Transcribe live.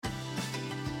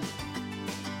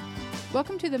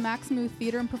Welcome to the Maximum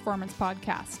Theater and Performance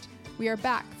Podcast. We are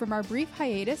back from our brief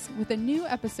hiatus with a new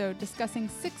episode discussing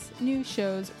 6 new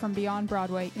shows from Beyond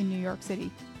Broadway in New York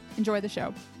City. Enjoy the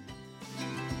show.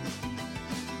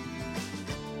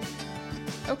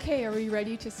 Okay, are we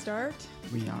ready to start?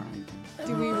 We are.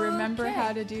 Do we remember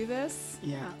how to do this?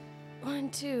 Yeah.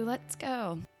 1, 2, let's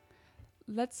go.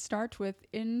 Let's start with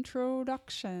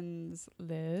introductions.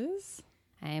 Liz?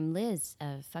 I am Liz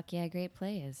of Fuck Yeah Great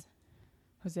Plays.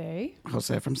 Jose?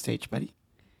 Jose from Stage Buddy.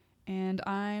 And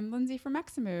I'm Lindsay from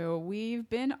Maximu. We've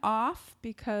been off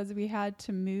because we had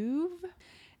to move,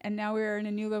 and now we're in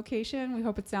a new location. We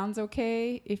hope it sounds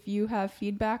okay. If you have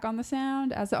feedback on the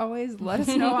sound, as always, let us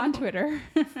know on Twitter.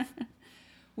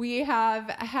 We have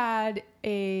had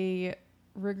a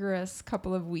rigorous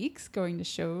couple of weeks going to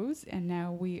shows, and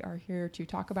now we are here to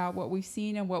talk about what we've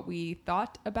seen and what we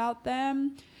thought about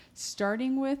them,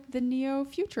 starting with the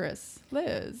Neo-Futurists.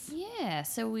 Liz? Yeah,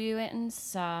 so we went and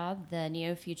saw the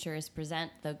Neo-Futurists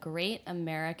present the Great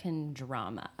American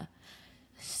Drama.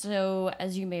 So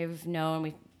as you may have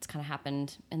known, it's kind of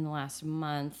happened in the last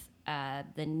month,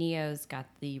 the Neos got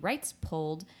the rights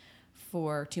pulled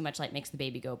for Too Much Light Makes the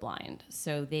Baby Go Blind.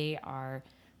 So they are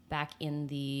back in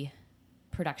the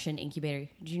production incubator.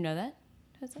 Did you know that?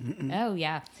 Oh,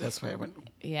 yeah. That's why I went.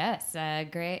 Yes.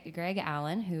 Greg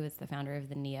Allen, who is the founder of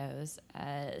the Neos,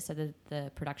 said that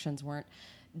the productions weren't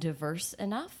diverse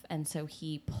enough, and so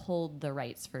he pulled the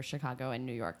rights for Chicago and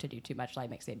New York to do Too Much Light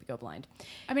Makes the Baby Go Blind.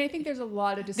 I mean, I think there's a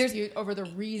lot of dispute over the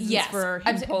reasons Yes, for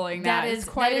him pulling that. It's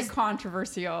quite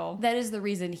controversial. That is the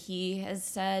reason he has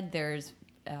said. There's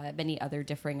many other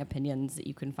differing opinions that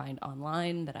you can find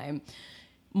online that I'm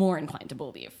more inclined to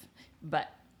believe,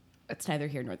 but it's neither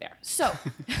here nor there. So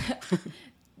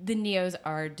the Neos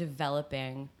are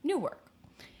developing new work,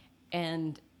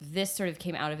 and this sort of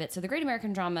came out of it. So the Great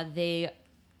American Drama, they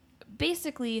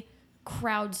basically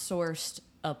crowdsourced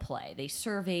a play. They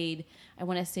surveyed, I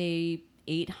want to say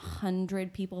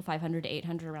 800 people, 500 to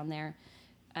 800 around there,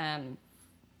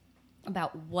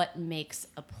 about what makes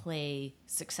a play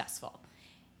successful.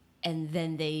 And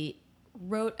then they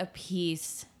wrote a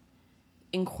piece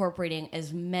incorporating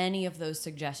as many of those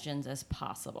suggestions as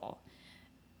possible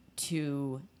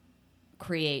to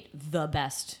create the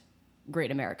best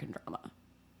Great American Drama.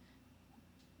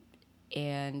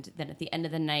 And then at the end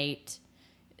of the night,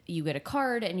 you get a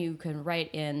card and you can write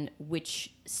in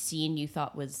which scene you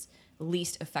thought was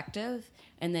least effective,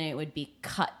 and then it would be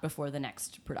cut before the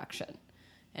next production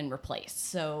and replaced.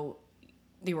 So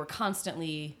they were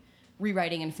constantly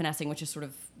rewriting and finessing, which is sort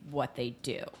of what they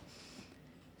do.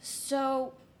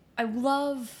 So I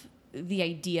love the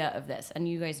idea of this, and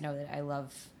you guys know that I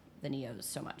love the Neos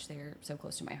so much. They're so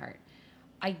close to my heart.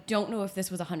 I don't know if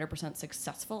this was 100%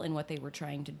 successful in what they were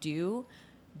trying to do,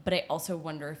 but I also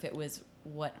wonder if it was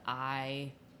what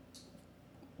I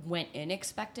went in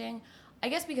expecting. I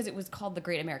guess because it was called the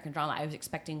Great American Drama, I was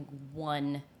expecting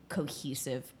one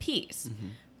cohesive piece. Mm-hmm.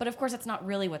 But of course, that's not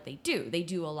really what they do. They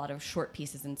do a lot of short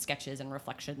pieces and sketches and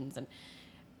reflections, and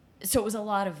so it was a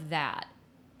lot of that.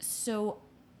 So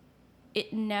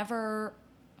it never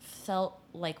felt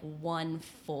like one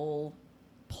full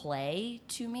play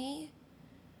to me.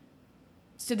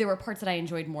 So there were parts that I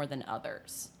enjoyed more than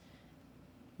others.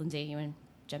 Lindsay, you want to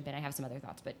jump in? I have some other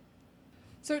thoughts, but...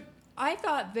 So I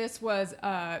thought this was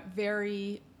a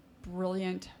very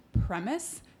brilliant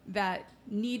premise that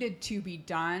needed to be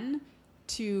done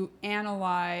to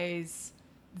analyze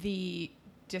the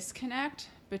disconnect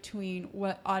between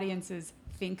what audiences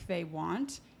think they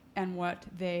want and what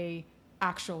they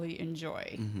actually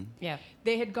enjoy. Mm-hmm. Yeah.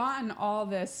 They had gotten all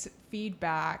this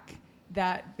feedback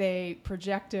that they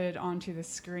projected onto the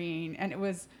screen, and it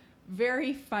was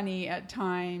very funny at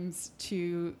times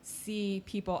to see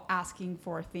people asking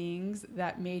for things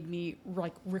that made me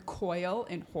like recoil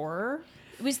in horror.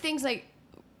 It was things like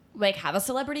have a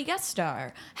celebrity guest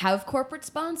star, have corporate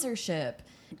sponsorship.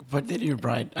 What did you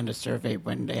write on the survey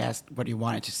when they asked what you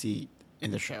wanted to see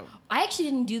in the show? I actually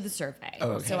didn't do the survey.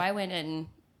 Oh, okay. So I went and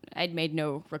I'd made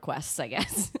no requests, I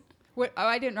guess. What? Oh,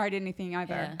 I didn't write anything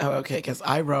either. Yeah. Oh, okay, because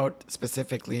I wrote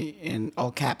specifically in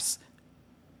all caps,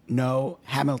 no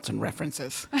Hamilton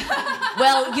references.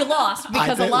 Well, you lost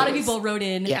because a lot of lose. people wrote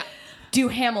in Yeah. do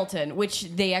Hamilton, which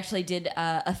they actually did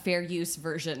a fair use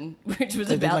version, which was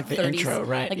They did, about like, the 30, intro,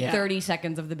 right? Yeah. 30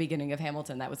 seconds of the beginning of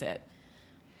Hamilton. That was it.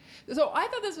 So I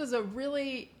thought this was a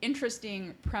really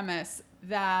interesting premise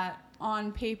that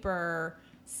on paper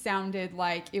sounded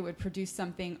like it would produce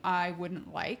something I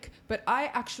wouldn't like, but I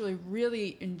actually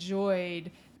really enjoyed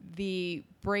the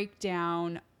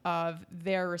breakdown of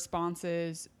their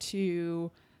responses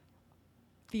to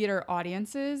theater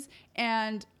audiences.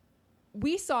 And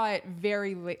we saw it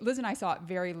very late. Liz and I saw it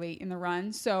very late in the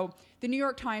run. So the New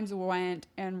York Times went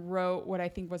and wrote what I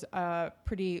think was a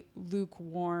pretty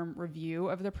lukewarm review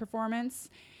of the performance.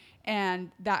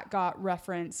 And that got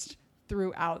referenced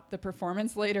throughout the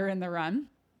performance later in the run,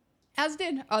 as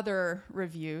did other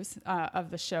reviews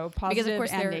of the show, positive because of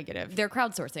course and they're negative. They're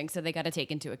crowdsourcing, so they got to take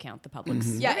into account the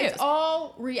public's Yeah, reviews. it's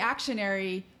all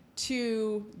reactionary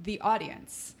to the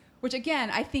audience, which again,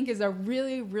 I think is a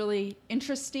really, really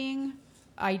interesting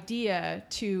idea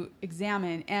to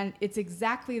examine. And it's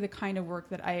exactly the kind of work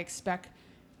that I expect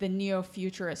the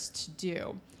neo-futurists to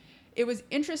do. It was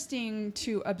interesting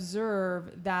to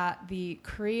observe that the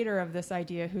creator of this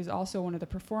idea, who's also one of the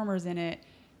performers in it,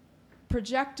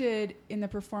 projected in the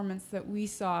performance that we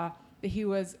saw that he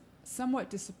was somewhat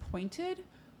disappointed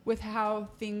with how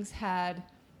things had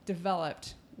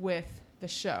developed with the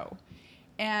show.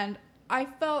 And I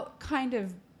felt kind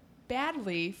of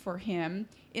badly for him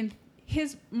in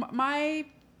my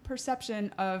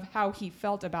perception of how he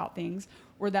felt about things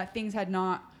were that things had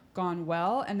not gone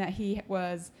well and that he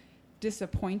was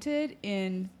disappointed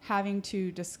in having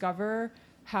to discover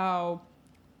how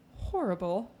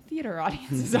horrible theater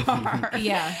audiences are.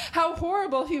 Yeah. How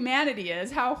horrible humanity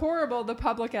is, how horrible the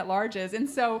public at large is. And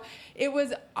so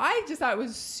I just thought it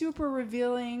was super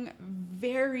revealing,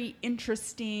 very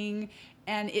interesting,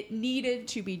 and it needed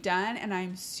to be done. And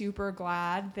I'm super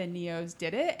glad the Neos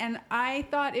did it. And I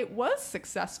thought it was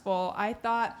successful. I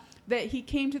thought that he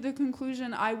came to the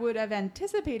conclusion I would have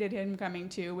anticipated him coming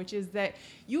to, which is that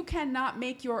you cannot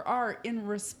make your art in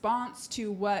response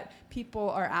to what people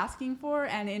are asking for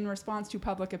and in response to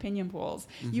public opinion polls.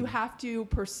 Mm-hmm. You have to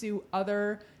pursue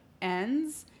other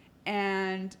ends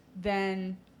and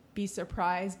then be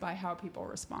surprised by how people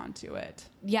respond to it.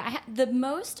 Yeah, the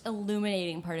most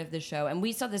illuminating part of the show, and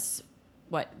we saw this,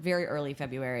 very early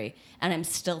February, and I'm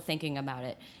still thinking about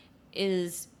it,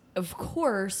 is... Of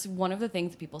course, one of the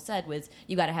things people said was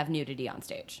you got to have nudity on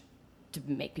stage to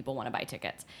make people want to buy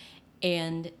tickets.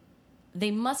 And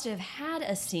they must have had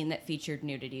a scene that featured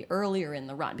nudity earlier in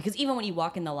the run, because even when you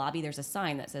walk in the lobby, there's a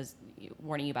sign that says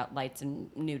warning you about lights and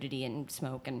nudity and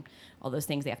smoke and all those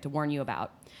things they have to warn you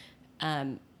about.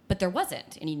 But there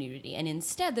wasn't any nudity. And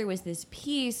instead, there was this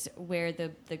piece where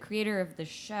the creator of the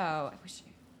show,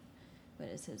 what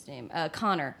is his name?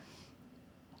 Connor,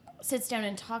 sits down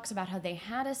and talks about how they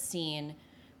had a scene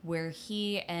where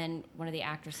he and one of the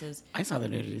actresses... I saw the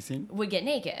nudity scene. ...would get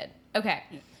naked. Okay.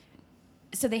 Yeah.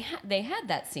 So they had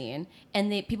that scene,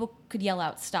 and people could yell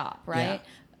out, stop, right?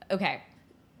 Yeah. Okay.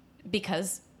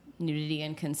 Because nudity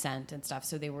and consent and stuff.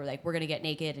 So they were like, we're going to get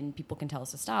naked, and people can tell us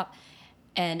to stop.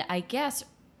 And I guess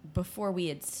before we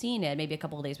had seen it, maybe a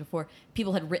couple of days before,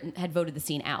 people had voted the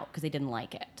scene out because they didn't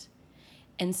like it.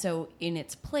 And so in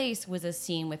its place was a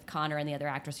scene with Connor and the other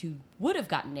actress who would have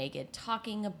gotten naked,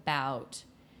 talking about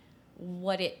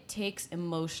what it takes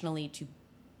emotionally to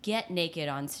get naked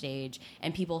on stage.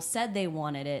 And people said they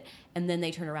wanted it, and then they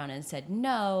turned around and said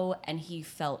no, and he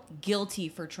felt guilty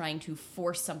for trying to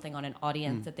force something on an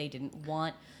audience that they didn't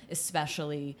want,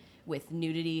 especially with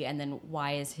nudity. And then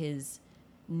why is his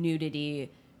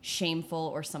nudity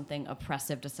shameful or something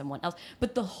oppressive to someone else?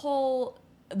 But the whole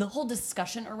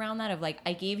discussion around that of like,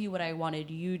 I gave you what I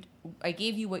wanted, I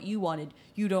gave you what you wanted,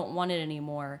 you don't want it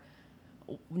anymore,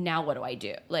 now what do I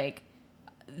do? Like,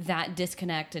 that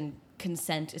disconnect and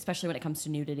consent, especially when it comes to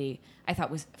nudity, I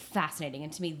thought was fascinating.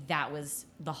 And to me, that was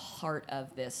the heart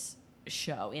of this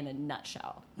show in a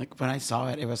nutshell. Like, when I saw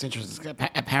it, it was interesting.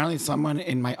 Apparently someone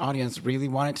in my audience really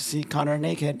wanted to see Connor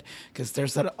naked, because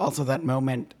there's also that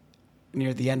moment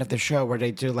near the end of the show where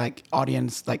they do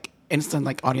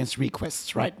instant audience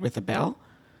requests, right, with a bell.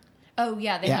 Oh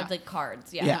yeah, they had like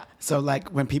cards. Yeah. Yeah. So like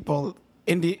when people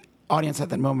in the audience at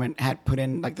that moment had put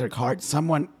in like their card,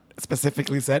 someone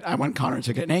specifically said, "I want Connor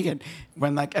to get naked."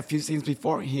 When like a few scenes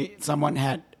before, someone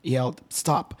had yelled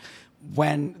 "stop"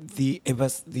 when it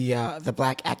was the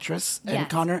black actress and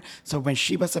Connor. So when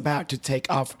she was about to take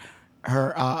off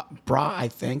her bra, I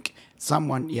think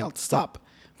someone yelled "stop."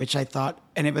 Which I thought,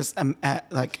 and it was a man.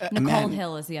 Nicole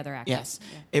Hill is the other actress.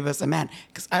 Yes, It was a man.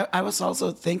 Because I was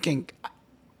also thinking,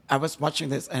 I was watching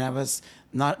this and I was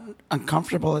not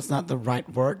uncomfortable. Is not the right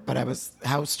word, but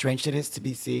how strange it is to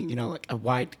be seeing, like a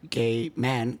white gay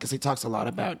man, because he talks a lot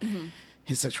about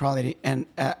his sexuality, and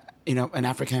an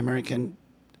African American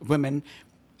women,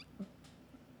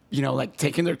 like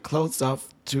taking their clothes off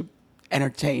to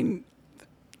entertain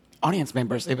audience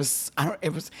members.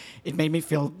 It made me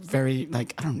feel very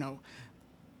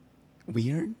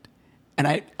weird,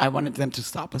 and I wanted them to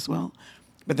stop as well.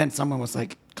 But then someone was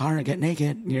like, "Connor, get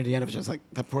naked," near the end of it. Just like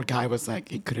the poor guy was like,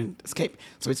 he couldn't escape.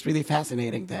 So it's really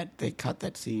fascinating that they cut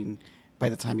that scene by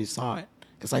the time you saw it?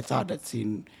 Because I thought that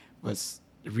scene was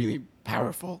really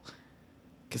powerful.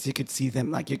 Because you could see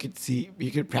them, like you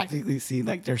could practically see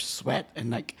like their sweat, and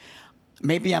like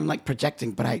maybe I'm like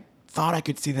projecting, but I thought I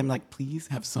could see them like, please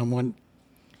have someone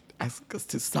ask us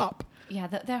to stop. Yeah,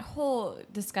 that whole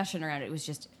discussion around it was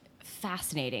just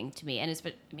fascinating to me. And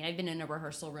I've been in a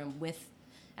rehearsal room with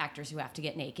actors who have to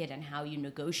get naked, and how you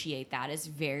negotiate that is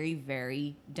very,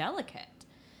 very delicate.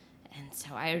 And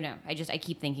so I don't know. I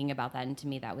keep thinking about that, and to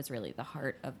me, that was really the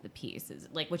heart of the piece. Is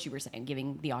like what you were saying,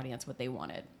 giving the audience what they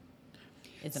wanted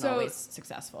isn't always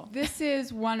successful. This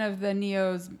is one of the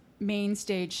Neo's main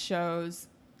stage shows.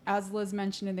 As Liz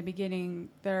mentioned in the beginning,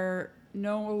 they're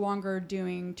no longer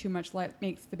doing Too Much Light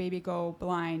Makes the Baby Go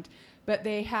Blind, but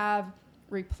they have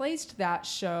replaced that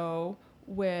show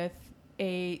with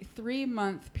a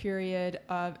 3-month period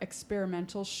of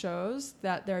experimental shows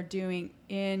that they're doing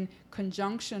in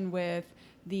conjunction with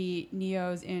the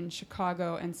Neos in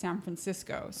Chicago and San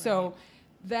Francisco. Right. So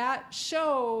that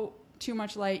show, Too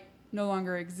Much Light, no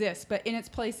longer exists, but in its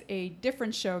place, a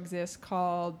different show exists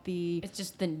called It's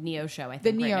just the Neo show, I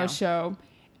think. The Neo show.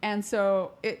 And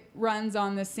so it runs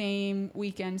on the same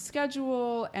weekend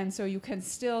schedule, and so you can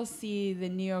still see the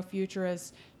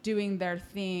neo-futurists doing their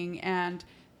thing, and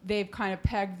they've kind of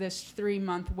pegged this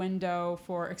 3-month window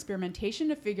for experimentation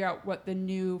to figure out what the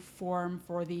new form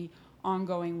for the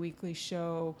ongoing weekly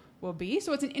show will be.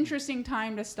 So it's an interesting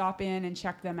time to stop in and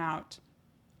check them out.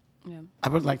 Yeah. I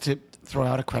would like to throw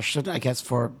out a question, I guess,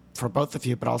 for both of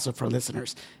you, but also for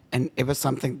listeners. And it was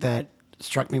something that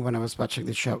struck me when I was watching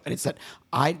the show. And it's that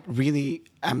I really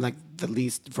am like the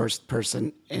least versed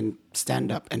person in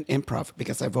stand-up and improv,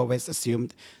 because I've always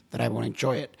assumed that I won't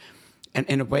enjoy it. And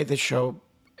in a way, this show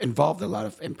involved a lot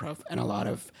of improv and a lot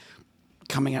of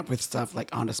coming up with stuff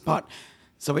like on the spot.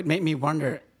 So it made me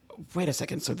wonder, wait a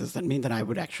second, so does that mean that I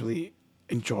would actually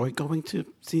enjoy going to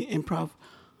see improv?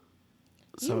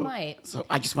 So, you might. So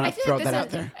I just want to throw that out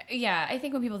there. Yeah, I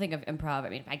think when people think of improv, I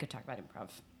mean, I could talk about improv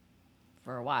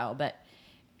for a while, but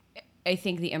I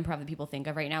think the improv that people think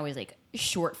of right now is like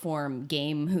short form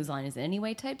game, whose line is it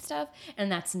anyway type stuff. And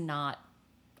that's not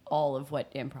all of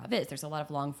what improv is. There's a lot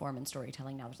of long form and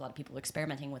storytelling now. There's a lot of people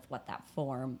experimenting with what that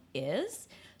form is.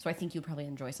 So I think you'd probably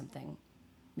enjoy something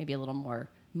maybe a little more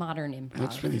modern improv.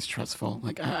 That's really stressful.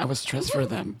 Like I was stressed for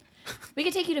them. We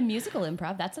could take you to musical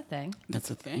improv. That's a thing. That's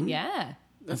a thing? Yeah.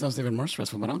 That sounds even more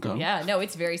stressful, but I'll go. Yeah, no,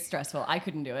 it's very stressful. I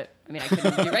couldn't do it. I mean, I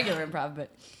couldn't do regular improv, but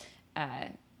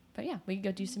yeah, we could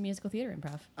go do some musical theater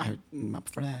improv. I'm up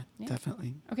for that,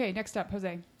 definitely. Okay, next up,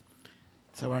 Jose.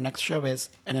 So our next show is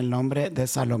En el Nombre de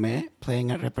Salomé, playing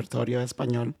a repertorio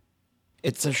español.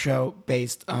 It's a show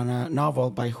based on a novel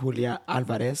by Julia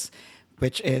Alvarez,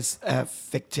 which is a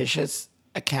fictitious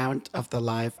account of the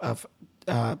life of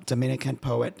Dominican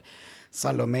poet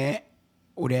Salomé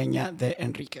Ureña de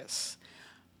Enriquez,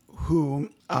 who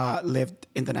lived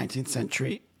in the 19th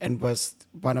century and was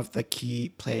one of the key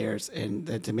players in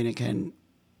the Dominican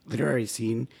literary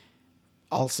scene.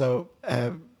 Also,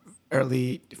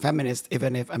 early feminist,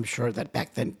 even if I'm sure that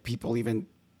back then people didn't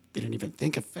even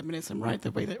think of feminism, right,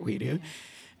 the way that we do. Yeah.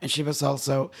 And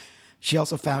she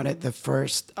also founded the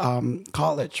first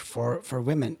college for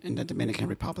women in the Dominican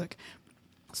Republic.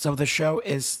 So the show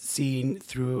is seen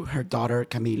through her daughter,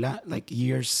 Camila, like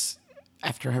years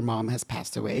after her mom has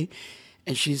passed away.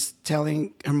 And she's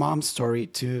telling her mom's story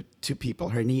to two people,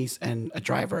 her niece and a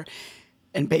driver.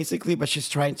 And basically what she's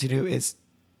trying to do is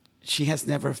she has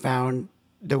never found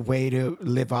the way to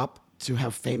live up to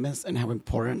how famous and how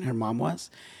important her mom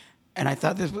was. And I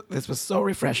thought this was so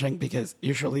refreshing, because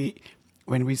usually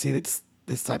when we see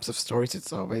these types of stories,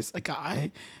 it's always a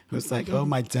guy who's like, oh,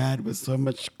 my dad was so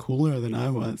much cooler than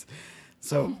I was.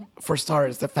 So for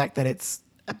starters, the fact that it's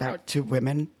about two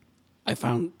women, I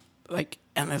found like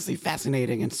endlessly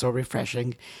fascinating and so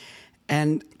refreshing.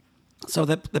 And so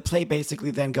the play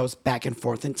basically then goes back and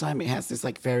forth in time. It has this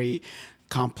like very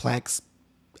complex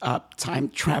time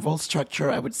travel structure,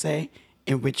 I would say,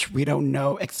 in which we don't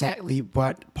know exactly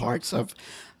what parts of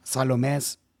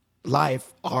Salomé's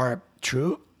life are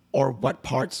true or what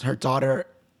parts her daughter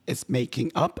is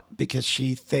making up because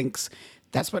she thinks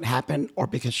that's what happened or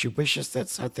because she wishes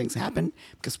that's how things happen.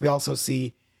 Because we also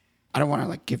see, I don't want to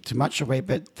like give too much away,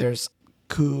 but there's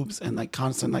coups and like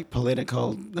constant like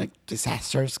political like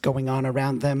disasters going on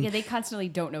around them. Yeah, they constantly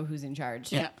don't know who's in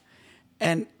charge. Yeah.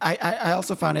 And I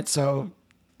also found it so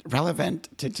relevant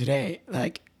to today.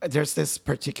 Like there's this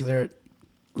particular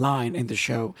line in the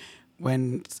show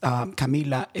when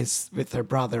Camila is with her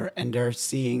brother and they're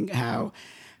seeing how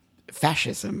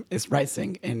fascism is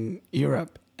rising in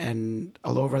Europe and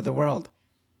all over the world.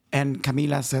 And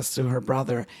Camila says to her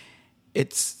brother,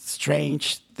 it's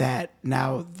strange that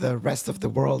now the rest of the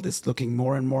world is looking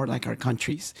more and more like our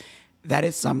countries. That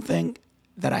is something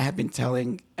that I have been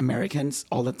telling Americans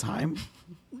all the time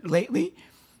lately.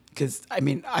 Because, I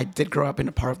mean, I did grow up in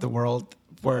a part of the world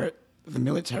where the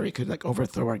military could, like,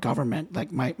 overthrow our government.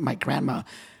 Like, my grandma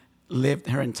lived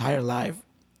her entire life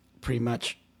pretty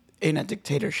much in a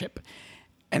dictatorship.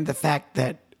 And the fact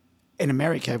that in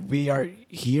America, we are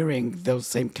hearing those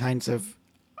same kinds of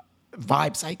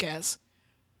vibes, I guess,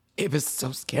 it was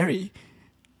so scary.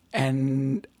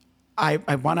 And I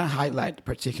want to highlight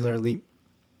particularly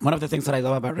one of the things that I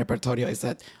love about Repertorio is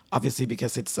that obviously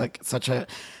because it's like such a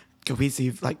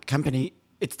cohesive like company,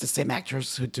 it's the same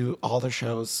actors who do all the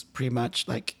shows pretty much.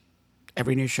 Like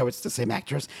every new show, it's the same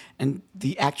actors. And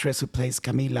the actress who plays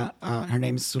Camila, her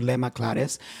name is Zulema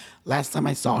Clares. Last time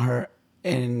I saw her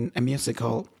in a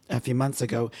musical a few months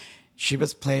ago, she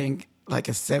was playing like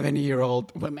a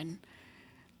 70-year-old woman.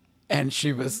 And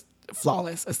she was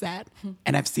flawless as that.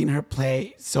 And I've seen her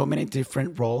play so many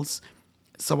different roles.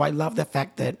 So I love the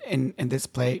fact that in this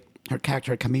play, her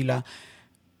character, Camila,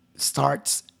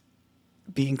 starts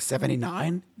being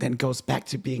 79, then goes back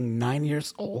to being 9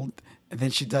 years old. And then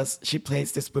she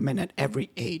plays this woman at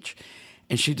every age.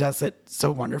 And she does it so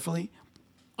wonderfully.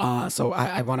 So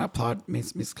I want to applaud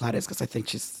Miss Clares because I think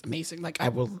she's amazing. Like I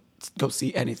will go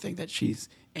see anything that she's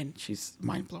in. She's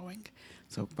mind-blowing.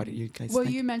 So what do you guys think?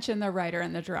 You mentioned the writer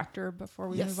and the director before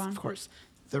we move on. Yes, of course.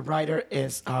 The writer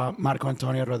is Marco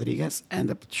Antonio Rodriguez, and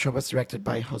the show was directed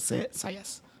by Jose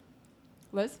Sayas.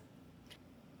 Liz?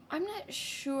 I'm not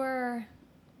sure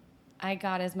I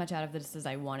got as much out of this as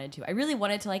I wanted to. I really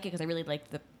wanted to like it because I really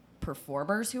liked the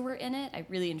performers who were in it. I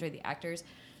really enjoyed the actors.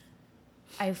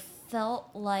 I felt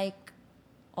like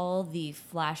all the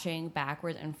flashing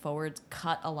backwards and forwards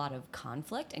cut a lot of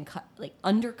conflict and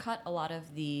undercut a lot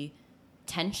of the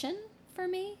tension for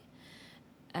me,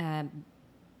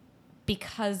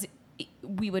 because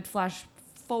we would flash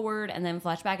forward and then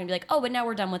flash back and be like, oh, but now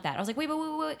we're done with that. I was like, wait,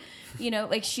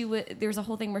 like there's a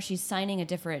whole thing where she's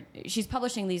she's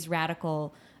publishing these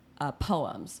radical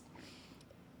poems,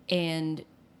 and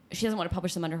she doesn't want to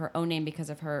publish them under her own name because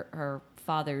of her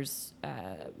father's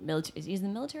military. He's in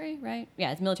the military, right?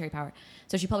 Yeah, it's military power.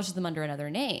 So she publishes them under another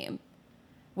name,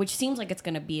 which seems like it's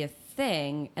going to be a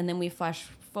thing. And then we flash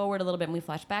forward a little bit and we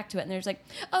flash back to it, and there's like,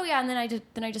 oh yeah, and then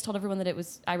I just told everyone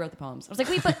that I wrote the poems. I was like,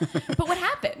 wait, but what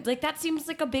happened? Like that seems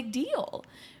like a big deal.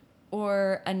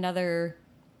 Or another,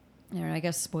 I don't know, I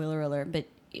guess spoiler alert, but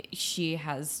she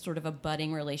has sort of a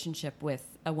budding relationship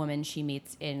with a woman she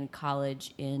meets in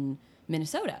college in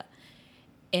Minnesota,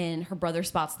 and her brother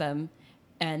spots them,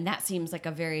 and that seems like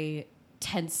a very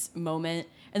tense moment.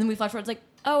 And then we flash forward, it's like,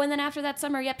 oh, and then after that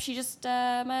summer, yep, she just,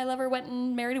 my lover went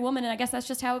and married a woman, and I guess that's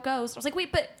just how it goes. I was like,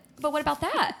 wait, but what about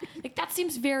that? Like, that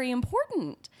seems very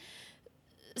important.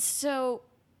 So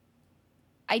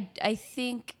I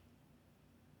think,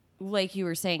 like you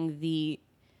were saying, the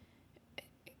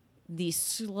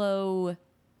slow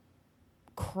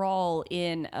crawl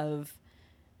in of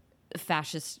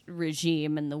fascist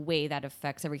regime and the way that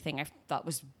affects everything, I thought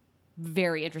was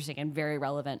very interesting and very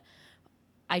relevant.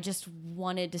 I just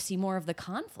wanted to see more of the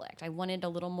conflict. I wanted a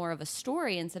little more of a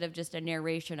story instead of just a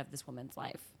narration of this woman's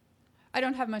life. I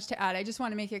don't have much to add. I just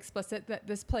want to make explicit that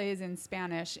this play is in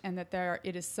Spanish and that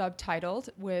it is subtitled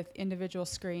with individual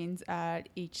screens at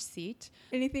each seat.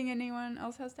 Anything anyone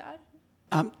else has to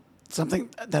add? Something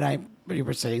that you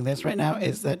were saying this right now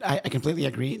is that I completely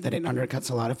agree that it undercuts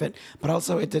a lot of it, but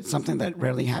also it did something that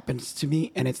rarely happens to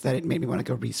me, and it's that it made me want to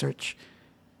go research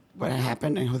what had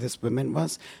happened and who this woman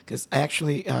was, because I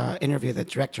actually interviewed the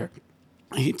director.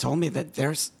 He told me that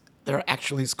there are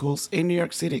actually schools in New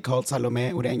York City called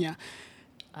Salome Ureña.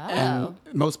 Oh. And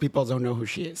most people don't know who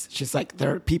she is. She's like,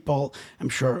 there are people, I'm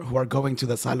sure, who are going to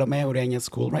the Salome Ureña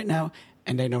school right now,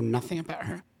 and they know nothing about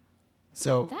her.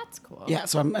 So that's cool. Yeah,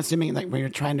 so I'm assuming like when you're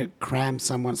trying to cram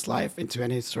someone's life into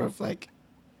any sort of like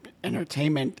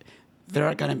entertainment, there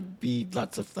are gonna be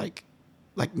lots of like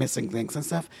missing links and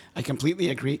stuff. I completely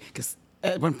agree, because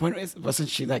at one point wasn't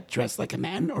she like dressed like a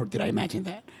man, or did I imagine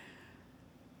that?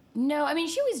 No, I mean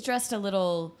she always dressed a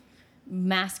little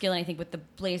masculine, I think, with the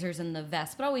blazers and the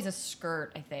vest, but always a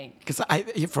skirt, I think. Because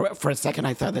for a second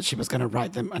I thought that she was gonna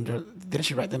write them under. Didn't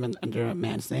she write them under a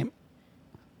man's name?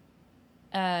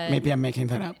 Maybe I'm making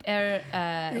that up.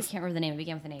 I can't remember the name. It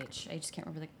began with an H. I just can't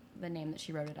remember the name that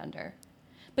she wrote it under.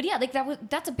 But yeah, like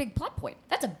that's a big plot point.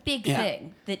 That's a big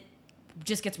thing that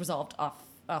just gets resolved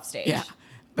off stage. Yeah,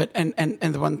 but and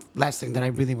the one last thing that I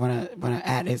really want to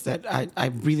add is that I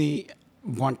really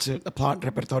want to applaud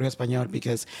Repertorio Español,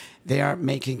 because they are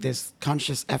making this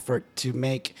conscious effort to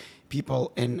make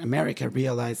people in America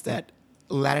realize that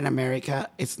Latin America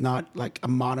is not like a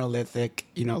monolithic,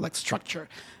 like structure.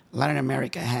 Latin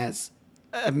America has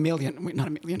a million, wait, not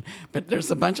a million, but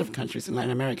there's a bunch of countries in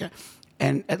Latin America.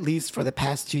 And at least for the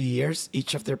past 2 years,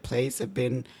 each of their plays have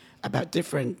been about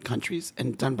different countries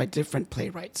and done by different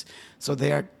playwrights. So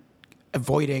they are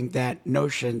avoiding that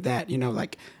notion that,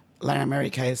 like Latin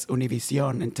America is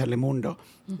Univision and Telemundo.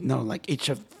 No, like each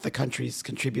of the countries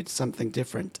contributes something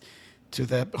different to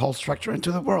the whole structure and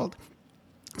to the world.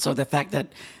 So the fact that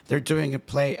they're doing a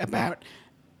play about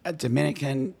a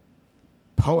Dominican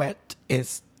poet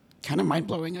is kind of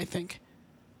mind-blowing, I think.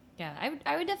 Yeah,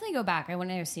 I would definitely go back. I want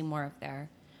to see more of their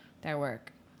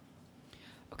work.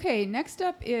 Okay, next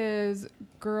up is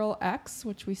Girl X,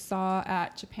 which we saw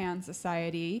at Japan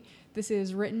Society. This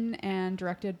is written and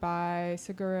directed by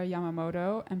Segura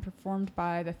Yamamoto and performed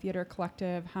by the theater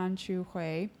collective Hanchu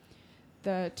Hui.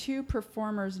 The two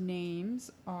performers'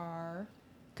 names are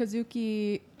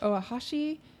Kazuki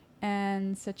Ohashi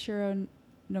and Sachiro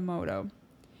Nomoto.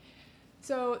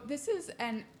 So this is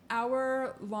an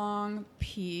hour-long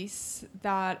piece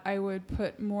that I would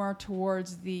put more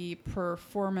towards the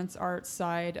performance art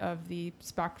side of the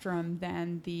spectrum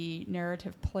than the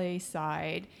narrative play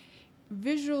side.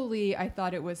 Visually, I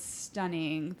thought it was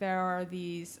stunning. There are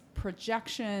these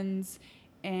projections,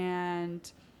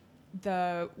 and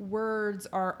the words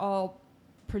are all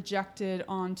projected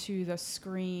onto the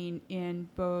screen in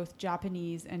both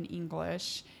Japanese and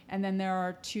English. And then there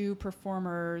are two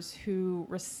performers who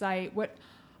recite what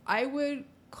I would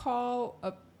call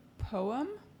a poem,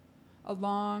 a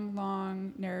long,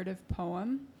 long narrative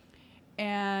poem.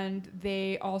 And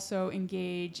they also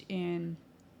engage in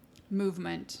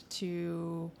movement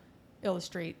to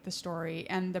illustrate the story.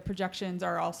 And the projections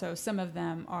are also, some of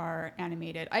them are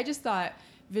animated. I just thought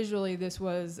visually this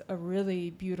was a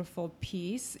really beautiful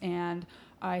piece, and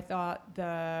I thought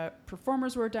the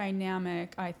performers were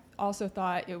dynamic. I also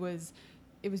thought it was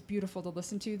beautiful to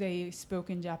listen to. They spoke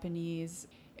in Japanese.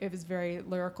 It was very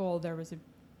lyrical. There was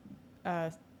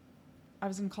I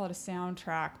was going to call it a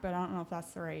soundtrack, but I don't know if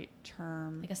that's the right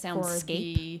term. Like a soundscape? For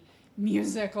the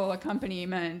musical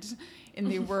accompaniment in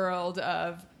the world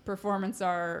of performance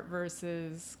art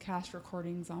versus cast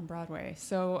recordings on Broadway.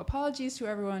 So apologies to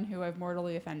everyone who I've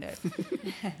mortally offended.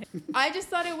 I just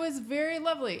thought it was very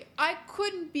lovely. I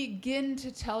couldn't begin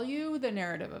to tell you the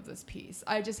narrative of this piece.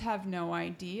 I just have no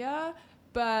idea,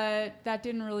 but that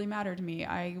didn't really matter to me.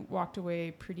 I walked away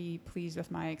pretty pleased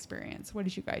with my experience. What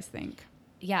did you guys think?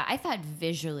 Yeah, I thought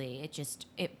visually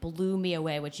it blew me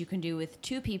away what you can do with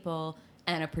two people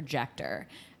and a projector.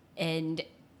 And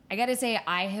I got to say,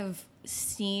 I have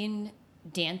seen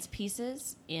dance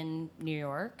pieces in New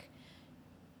York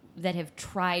that have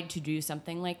tried to do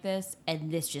something like this,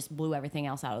 and this just blew everything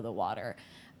else out of the water.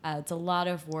 It's a lot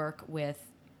of work with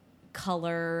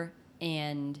color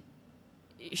and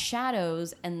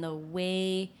shadows and the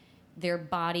way their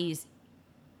bodies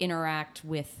interact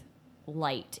with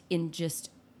light in just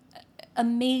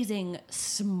amazing,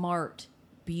 smart,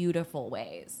 beautiful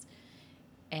ways.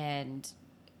 And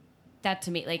that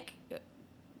to me, like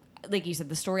you said,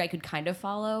 the story I could kind of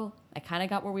follow. I kind of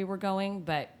got where we were going,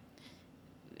 but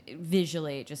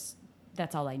visually, just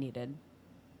that's all I needed.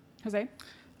 Jose?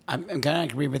 I'm gonna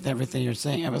agree with everything you're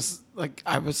saying. I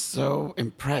was so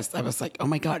impressed. I was like, oh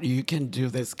my God, you can do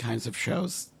these kinds of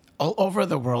shows all over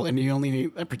the world, and you only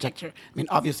need a projector. I mean,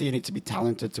 obviously you need to be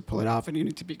talented to pull it off, and you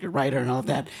need to be a good writer and all of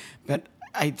that. But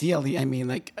ideally, I mean,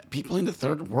 like, people in the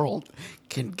third world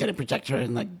can get a projector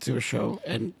and like do a show,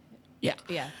 and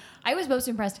yeah. I was most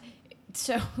impressed.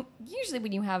 So usually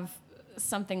when you have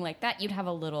something like that, you'd have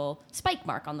a little spike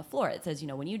mark on the floor. It says,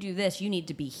 when you do this, you need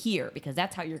to be here because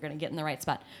that's how you're going to get in the right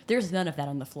spot. There's none of that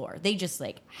on the floor. They just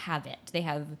like have it.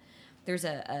 There's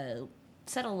a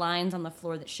set of lines on the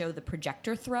floor that show the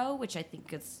projector throw, which I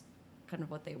think is kind of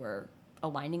what they were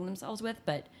aligning themselves with.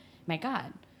 But my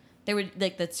God, they would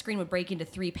like the screen would break into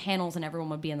 3 panels and everyone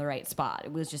would be in the right spot.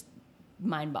 It was just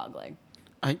mind-boggling.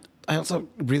 I also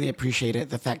really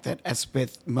appreciated the fact that, as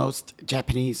with most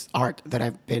Japanese art that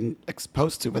I've been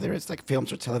exposed to, whether it's like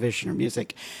films or television or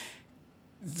music,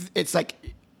 it's like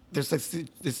there's like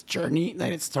this journey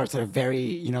that it starts at a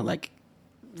very, like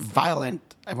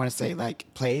violent, I want to say, like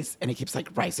place, and it keeps like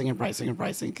rising and rising and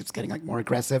rising. It keeps getting like more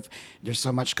aggressive. There's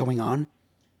so much going on.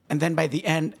 And then by the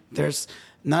end, there's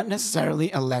not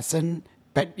necessarily a lesson,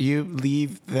 but you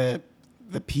leave the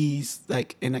piece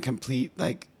like in a complete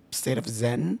like state of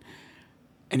zen,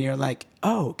 and you're like,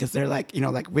 oh, because they're like,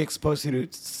 like we expose you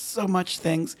to so much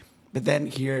things, but then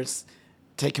here's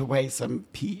take away some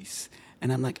peace,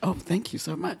 and I'm like, oh, thank you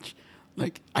so much.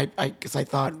 Like I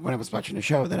thought when I was watching the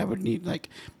show that I would need like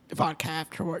vodka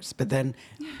afterwards. But then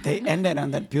they ended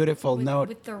on that beautiful note.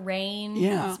 With the rain,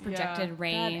 Yeah. this projected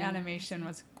rain. That animation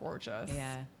was gorgeous.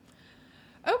 Yeah.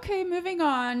 Okay, moving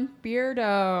on.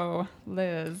 Beardo,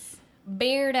 Liz.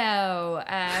 Beardo.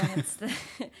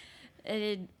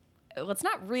 It's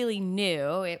not really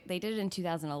new. They did it in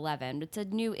 2011. It's a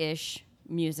new-ish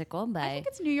musical by. I think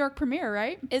it's New York premiere,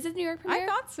 right? Is it New York premiere? I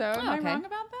thought so. Am I okay. wrong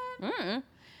about that?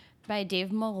 By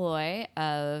Dave Malloy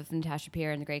of Natasha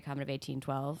Pierre and the Great Comet of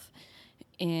 1812,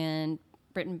 and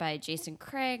written by Jason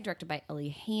Craig, directed by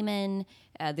Ellie Heyman.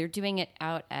 They're doing it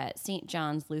out at St.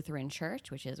 John's Lutheran Church,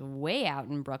 which is way out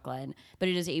in Brooklyn, but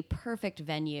it is a perfect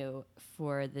venue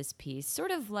for this piece.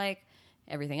 Sort of like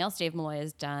everything else Dave Malloy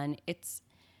has done. It's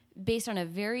based on a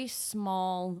very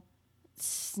small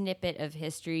snippet of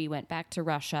history. Went back to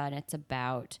Russia, and it's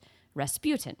about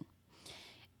Rasputin.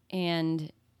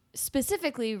 And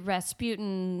specifically,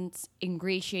 Rasputin's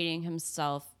ingratiating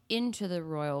himself into the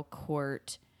royal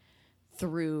court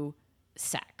through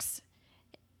sex.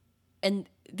 And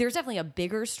there's definitely a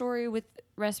bigger story with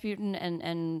Rasputin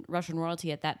and Russian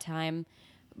royalty at that time,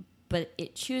 but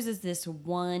it chooses this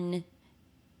one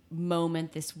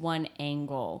moment, this one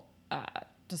angle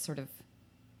to sort of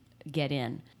get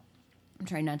in. I'm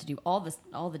trying not to do all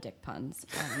the dick puns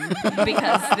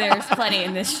because there's plenty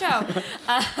in this show.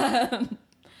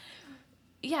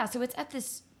 Yeah, so it's at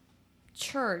this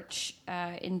church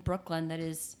in Brooklyn that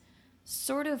is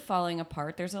sort of falling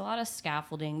apart. There's a lot of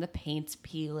scaffolding. The paint's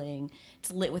peeling.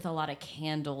 It's lit with a lot of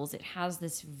candles. It has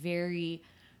this very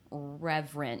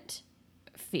reverent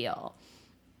feel.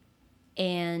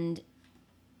 And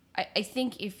I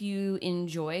think if you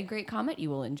enjoy Great Comet, you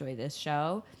will enjoy this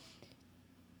show.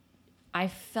 I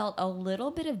felt a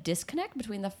little bit of disconnect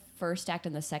between the first act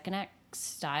and the second act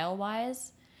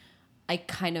style-wise.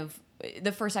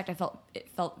 The first act, it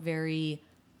felt very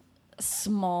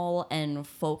small and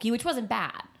folky, which wasn't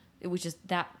bad. It was just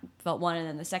that felt one, and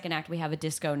then the second act we have a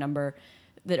disco number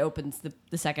that opens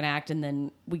the second act, and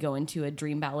then we go into a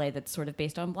dream ballet that's sort of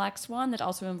based on Black Swan that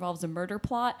also involves a murder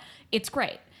plot. It's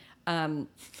great. I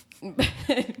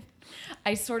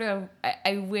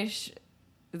wish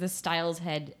the styles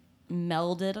had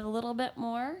melded a little bit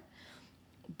more,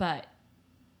 but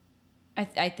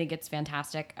I think it's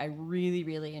fantastic. I really,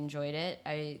 really enjoyed it.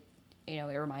 It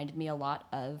reminded me a lot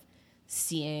of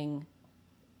seeing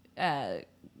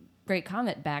Great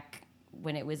Comet back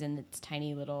when it was in its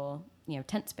tiny little,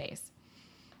 tent space.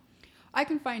 I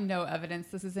can find no evidence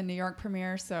this is a New York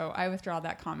premiere, so I withdraw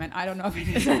that comment. I don't know if it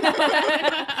is.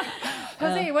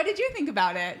 Jose, what did you think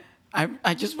about it?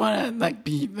 I just want to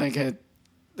be like a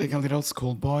little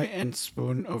schoolboy and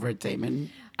swoon over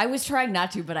Damon. I was trying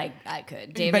not to, but I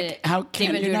could. David, but how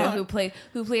can David you Duda, not?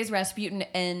 who plays Rasputin,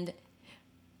 and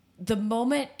the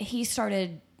moment he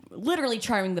started literally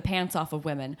charming the pants off of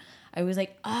women, I was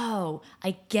like, oh,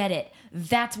 I get it.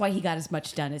 That's why he got as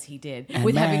much done as he did, And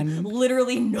with men. having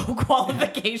literally no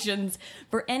qualifications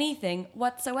for anything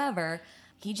whatsoever.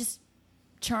 He just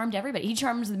charmed everybody. He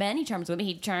charms the men. He charms women.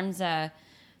 He charms the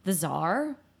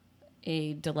Tsar,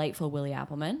 a delightful Willie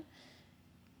Appleman.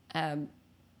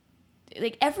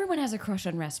 Everyone has a crush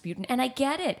on Rasputin, and I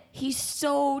get it. He's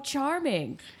so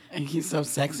charming. And he's so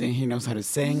sexy. He knows how to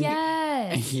sing.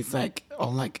 Yes. And he's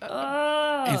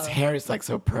his hair is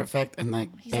so perfect and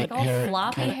He's bad all hair.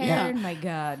 floppy kinda- haired. yeah. My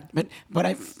God. But what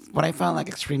I found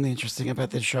extremely interesting about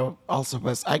this show also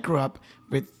was I grew up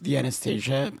with the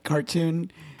Anastasia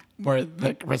cartoon where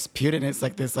Rasputin is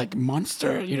this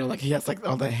monster, he has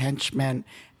all the henchmen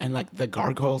and the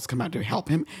gargoyles come out to help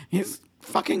him. He's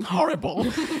fucking horrible.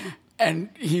 And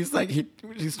he's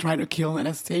he's trying to kill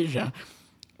Anastasia,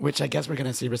 which I guess we're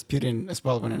gonna see Rasputin as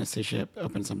well when Anastasia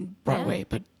opens on Broadway. Yeah.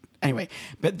 But anyway,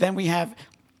 then we have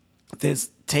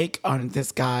this take on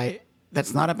this guy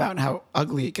that's not about how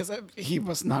ugly, because he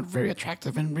was not very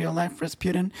attractive in real life,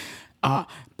 Rasputin.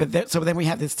 So then we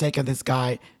have this take on this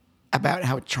guy about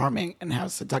how charming and how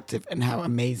seductive and how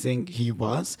amazing he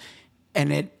was.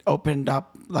 And it opened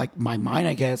up my mind,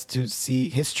 I guess, to see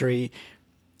history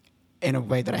in a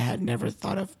way that I had never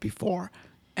thought of before.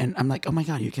 And I'm like, oh my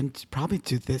God, you can probably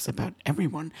do this about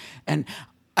everyone. And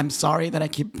I'm sorry that I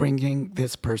keep bringing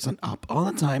this person up all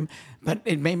the time, but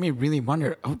it made me really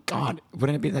wonder, oh God,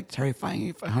 wouldn't it be terrifying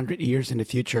if 100 years in the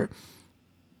future,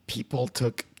 people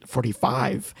took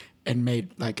 45 and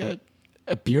made a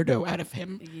beardo out of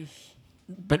him?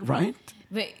 But right?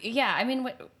 But yeah, I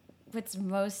mean, what's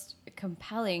most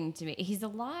compelling to me,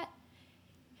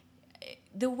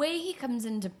 the way he comes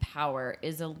into power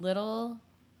is a little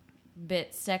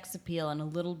bit sex appeal and a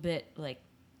little bit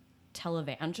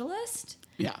televangelist.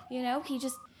 Yeah. He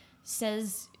just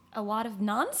says, a lot of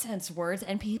nonsense words,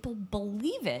 and people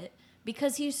believe it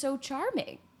because he's so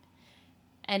charming.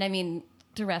 And I mean,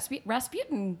 to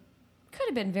Rasputin could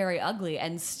have been very ugly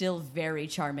and still very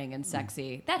charming and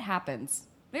sexy. That happens.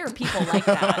 There are people like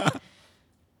that.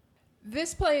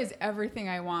 This play is everything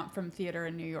I want from theater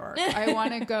in New York. I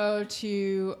want to go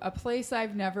to a place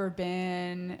I've never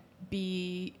been,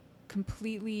 be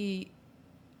completely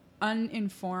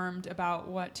uninformed about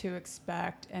what to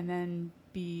expect, and then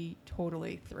be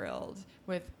totally thrilled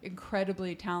with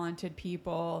incredibly talented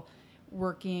people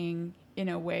working in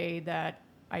a way that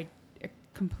I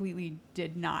completely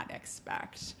did not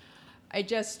expect.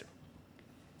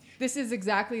 This is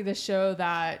exactly the show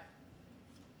that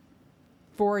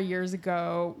 4 years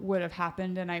ago would have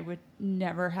happened and I would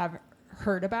never have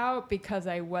heard about because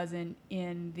I wasn't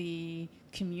in the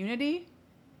community.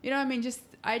 You know, I mean,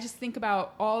 I just think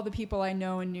about all the people I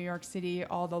know in New York City,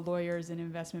 all the lawyers and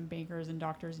investment bankers and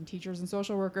doctors and teachers and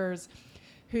social workers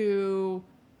who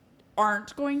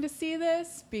aren't going to see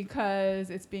this because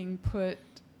it's being put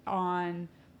on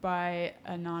by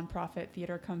a nonprofit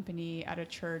theater company at a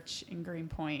church in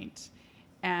Greenpoint.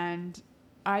 And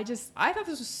I thought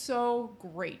this was so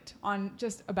great on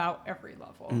just about every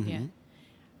level. Mm-hmm. Yeah.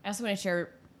 I also want to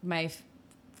share my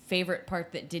favorite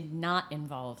part that did not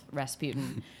involve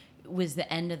Rasputin was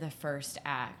the end of the first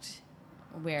act,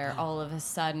 where all of a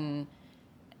sudden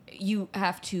you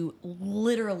have to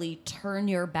literally turn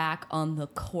your back on the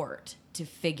court to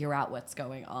figure out what's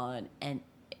going on, and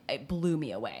it blew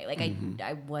me away. Like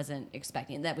I wasn't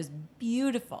expecting it. That was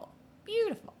beautiful.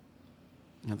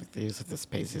 I think the use of the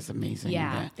space is amazing.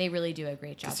 Yeah, they really do a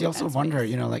great job. Because you also wonder,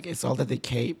 you know, like, is all the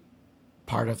decay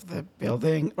part of the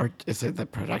building, or is it the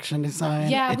production design?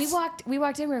 Yeah, we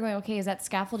walked in. We were going, okay, is that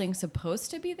scaffolding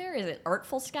supposed to be there? Is it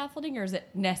artful scaffolding, or is it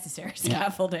necessary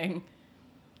scaffolding?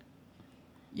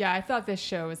 Yeah, I thought this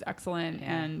show was excellent,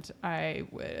 and I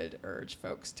would urge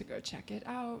folks to go check it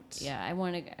out. Yeah, I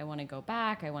want to go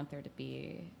back. I want there to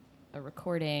be a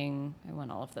recording. I want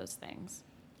all of those things.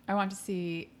 I want to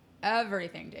see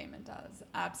everything Damon does.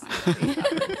 Absolutely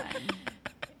everything.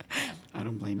 I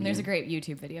don't blame And you. there's a great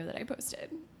YouTube video that I posted,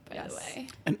 by Yes. the way.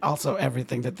 And also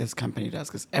everything that this company does,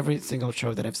 because every single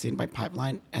show that I've seen by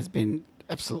Pipeline has been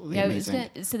absolutely amazing.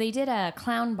 So they did a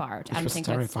clown bar. Which was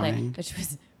terrifying. Which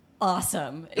was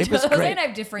awesome. It was Jose great. and I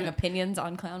have differing opinions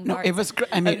on clown No, bars. it was great.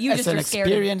 I mean, you as just an were scared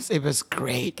of- experience, it was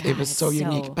great. God, it was it's so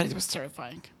unique, so- but it was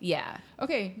terrifying. Yeah.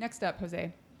 Okay, next up,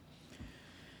 Jose.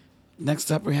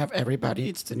 Next up, we have Everybody.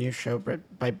 It's the new show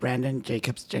by Brandon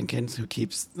Jacobs Jenkins, who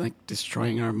keeps like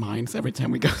destroying our minds every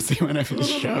time we go see one of his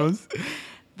shows.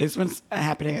 This one's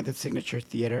happening at the Signature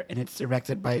Theater, and it's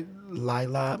directed by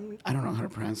Lila. I don't know how to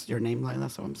pronounce your name, Lila,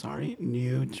 so I'm sorry.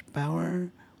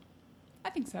 Neugebauer. I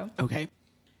think so. Okay.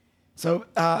 So,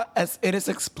 as it is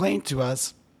explained to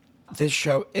us, this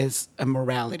show is a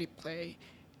morality play.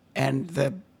 And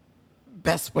the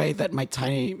best way that my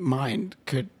tiny mind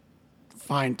could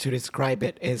find to describe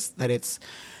it is that it's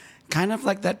kind of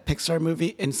like that Pixar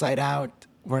movie Inside Out,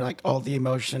 where like all the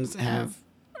emotions have,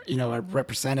 you know, are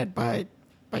represented by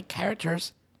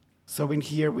characters. So in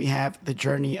here we have the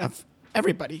journey of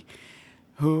everybody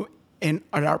who in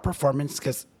our performance,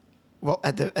 because well,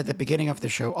 at the beginning of the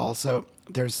show, also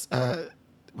there's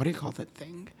what do you call that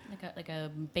thing? Like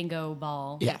a bingo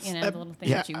ball. Yes. You know, the little thing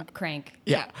yeah, that you crank.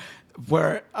 Yeah,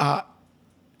 where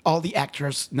all the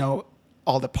actors know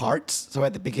all the parts. So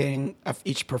at the beginning of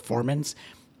each performance,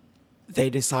 they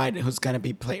decide who's going to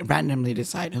be randomly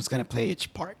decide who's going to play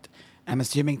each part. I'm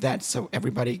assuming that so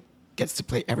everybody gets to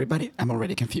play everybody. I'm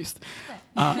already confused.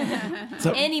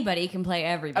 So Anybody can play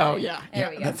everybody. oh yeah, There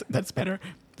we go. that's better.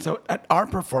 So at our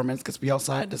performance, because we all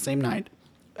saw it the same night,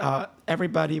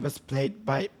 everybody was played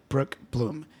by Brooke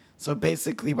Bloom. So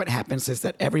basically, what happens is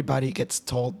that everybody gets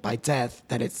told by Death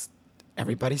that it's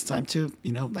everybody's time to,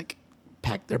 you know, like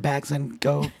pack their bags and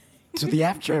go to the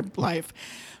afterlife.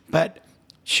 But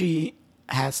she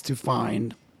has to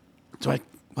find.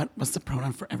 What's the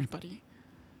pronoun for everybody?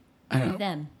 I don't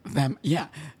know. Them, yeah.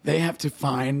 They have to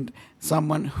find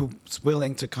someone who's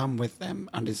willing to come with them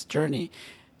on this journey.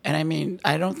 And I mean,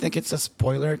 I don't think it's a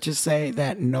spoiler to say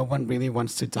that no one really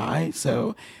wants to die.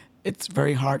 So it's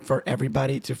very hard for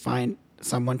everybody to find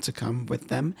someone to come with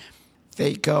them.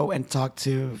 They go and talk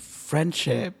to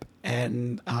Friendship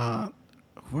and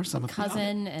who are some of the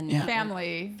Cousin and Yeah.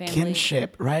 Family.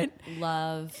 Kinship, right?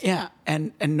 Love. Yeah,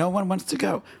 and no one wants to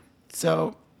go.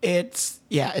 So it's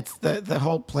the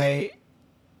whole play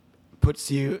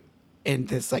puts you in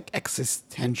this like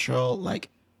existential like,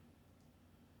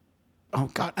 oh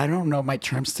God, I don't know my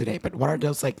terms today, but what are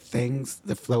those like things,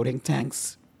 the floating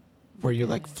tanks where you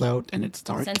like float and it's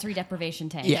dark. Sensory deprivation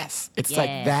tank. Yes, it's Yeah.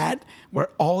 like that, where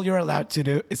all you're allowed to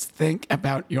do is think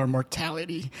about your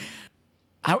mortality.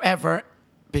 However,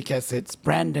 because it's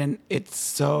Brandon, it's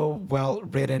so well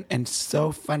written and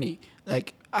so funny.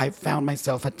 Like, I found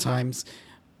myself at times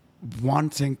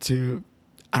wanting to,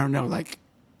 I don't know, like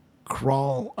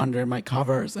crawl under my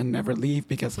covers and never leave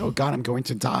because, oh God, I'm going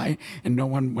to die and no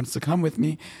one wants to come with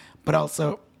me. But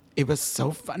also, it was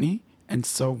so funny and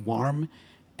so warm,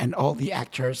 and all the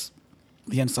actors,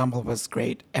 the ensemble was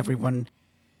great. Everyone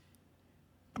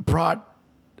brought,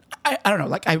 I don't know,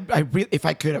 like if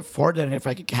I could afford it and if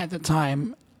I could had the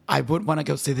time, I would want to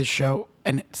go see this show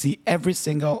and see every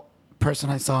single person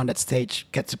I saw on that stage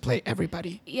get to play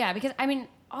everybody. Yeah, because I mean,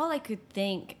 all I could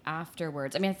think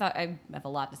afterwards, I mean, I thought I have a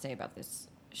lot to say about this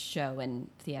show and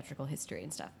theatrical history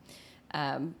and stuff.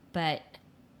 But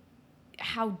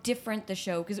how different the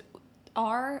show, because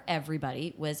our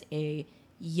everybody was a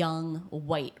young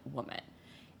white woman.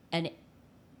 And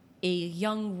a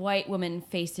young white woman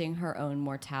facing her own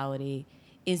mortality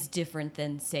is different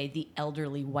than, say, the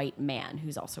elderly white man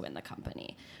who's also in the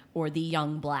company, or the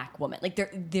young black woman. Like,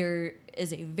 there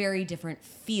is a very different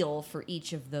feel for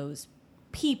each of those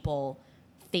people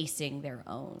facing their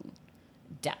own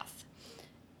death.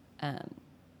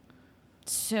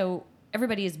 So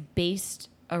everybody is based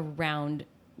around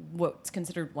what's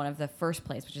considered one of the first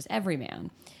plays, which is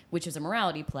Everyman, which is a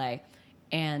morality play.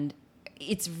 And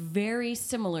it's very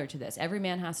similar to this. Every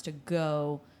man has to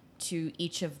go to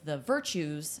each of the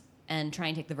virtues and try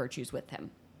and take the virtues with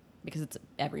him because it's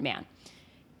every man.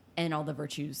 And all the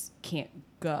virtues can't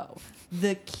go.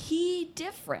 The key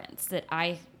difference that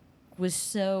I was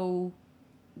so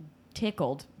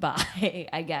tickled by,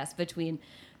 I guess, between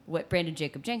what Brandon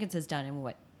Jacob Jenkins has done and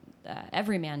what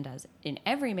Everyman does. In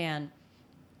Everyman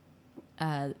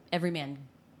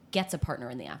gets a partner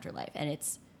in the afterlife, and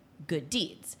it's good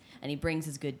deeds. And he brings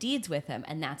his good deeds with him,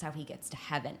 and that's how he gets to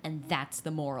heaven. And that's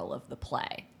the moral of the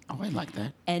play. Oh, I like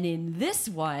that. And in this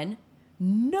one,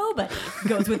 nobody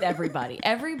goes with everybody.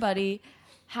 Everybody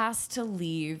has to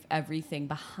leave everything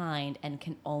behind and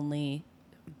can only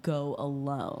go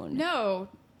alone. No,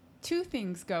 two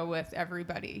things go with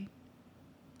everybody.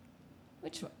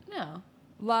 Which one? No.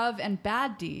 Love and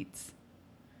bad deeds.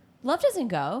 Love doesn't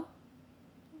go.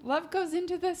 Love goes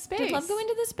into the space. Did love go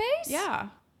into the space? Yeah.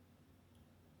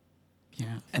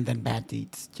 Yeah, and then Bad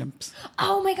Deeds jumps.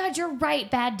 Oh my God, you're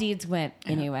right. Bad deeds went.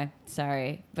 Yeah. Anyway,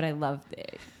 sorry, but I loved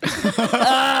it.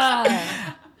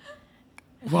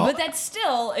 Well, but that's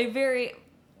still a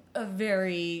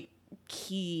very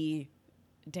key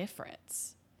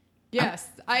difference. Yes.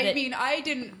 I mean, I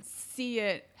didn't see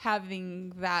it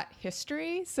having that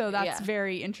history, so that's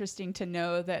very interesting to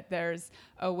know that there's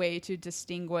a way to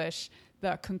distinguish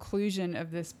the conclusion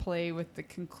of this play with the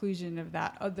conclusion of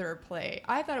that other play.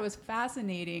 I thought it was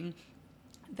fascinating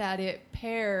that it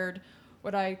paired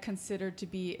what I considered to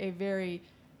be a very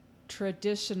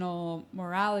traditional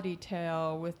morality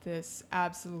tale with this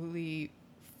absolutely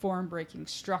form-breaking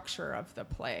structure of the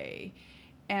play.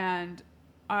 And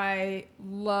I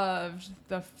loved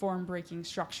the form-breaking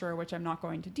structure, which I'm not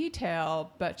going to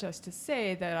detail, but just to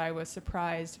say that I was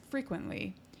surprised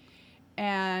frequently.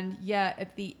 And yet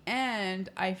at the end,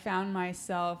 I found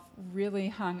myself really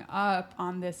hung up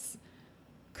on this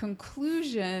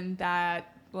conclusion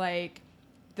that, like,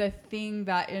 the thing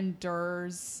that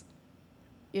endures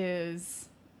is,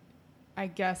 I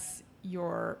guess,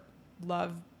 your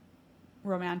love,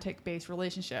 romantic-based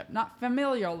relationship. Not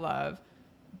familial love,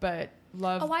 but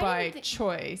love by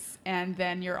choice. And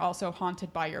then you're also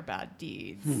haunted by your bad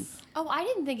deeds. Oh, I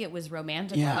didn't think it was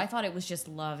romantic. Yeah. I thought it was just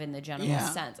love in the general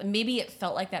sense. And maybe it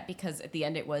felt like that because at the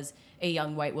end it was a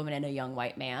young white woman and a young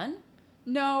white man.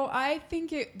 No, I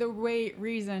think the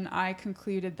reason I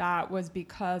concluded that was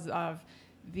because of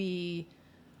the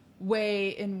way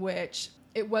in which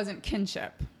it wasn't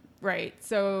kinship, right?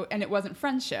 So, and it wasn't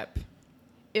friendship.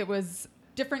 It was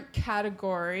different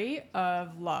category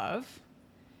of love.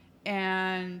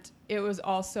 And it was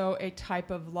also a type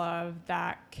of love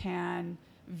that can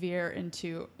veer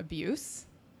into abuse.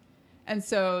 And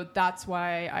so that's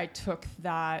why I took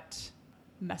that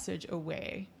message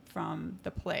away from the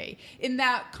play. In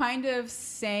that kind of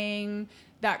saying,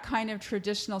 that kind of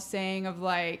traditional saying of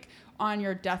like, on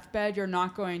your deathbed, you're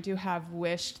not going to have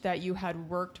wished that you had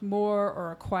worked more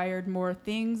or acquired more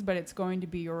things, but it's going to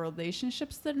be your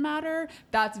relationships that matter.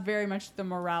 That's very much the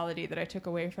morality that I took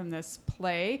away from this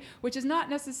play, which is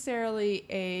not necessarily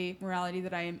a morality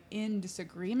that I am in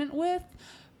disagreement with,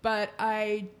 but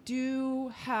I do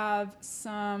have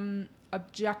some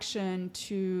objection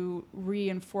to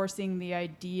reinforcing the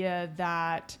idea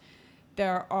that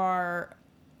there are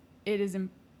it is.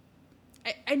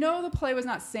 I know the play was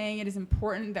not saying it is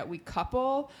important that we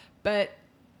couple, but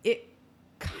it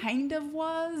kind of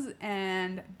was,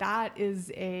 and that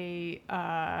is a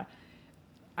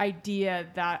idea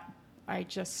that I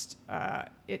just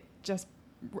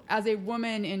as a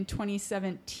woman in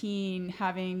 2017,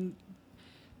 having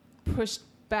pushed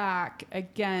back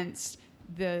against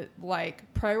the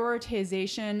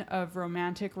prioritization of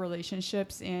romantic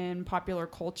relationships in popular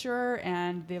culture,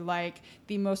 and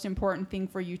the most important thing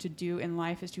for you to do in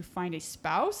life is to find a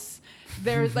spouse.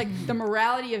 There's the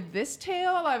morality of this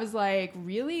tale. I was like,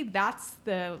 really? That's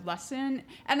the lesson?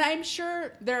 And I'm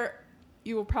sure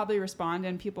you will probably respond,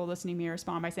 and people listening may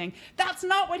respond by saying, that's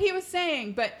not what he was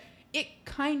saying, but it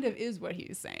kind of is what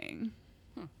he's saying.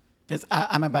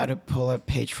 I'm about to pull a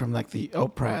page from the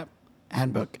Oprah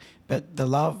handbook, but the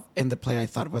love in the play I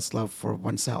thought was love for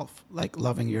oneself, like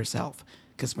loving yourself.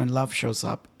 Because when love shows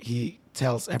up, he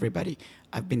tells everybody,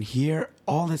 I've been here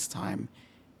all this time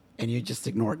and you just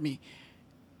ignored me.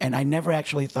 And I never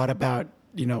actually thought about,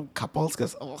 couples,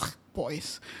 because,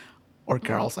 boys or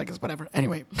girls, I guess, whatever.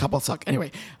 Anyway, couples suck.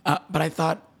 Anyway, but I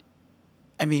thought,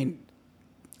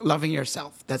 loving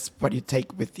yourself, that's what you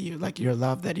take with you, your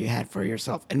love that you had for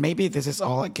yourself. And maybe this is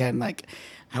all, again,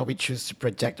 how we choose to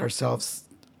project ourselves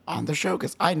on the show.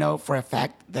 Because I know for a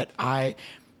fact that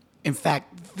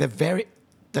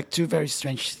two very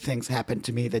strange things happened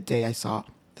to me the day I saw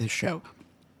this show.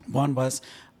 One was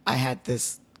I had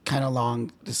this kind of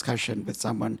long discussion with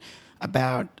someone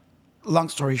about, long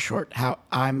story short, how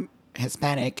I'm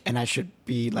Hispanic and I should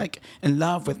be in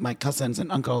love with my cousins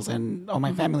and uncles and all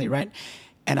my family, right?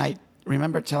 And I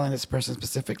remember telling this person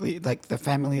specifically, the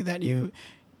family that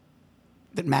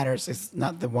matters is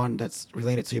not the one that's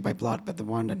related to you by blood, but the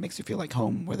one that makes you feel like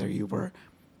home, whether you were,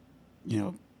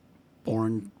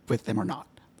 born with them or not.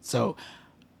 So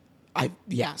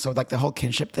so the whole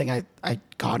kinship thing I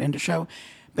got in the show.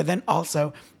 But then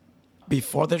also,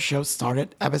 before the show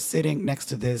started, I was sitting next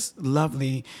to this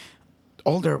lovely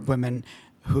older woman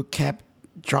who kept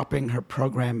dropping her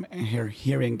program and her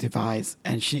hearing device,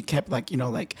 and she kept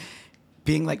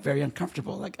being very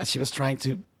uncomfortable, as she was trying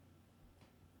to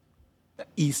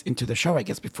ease into the show, I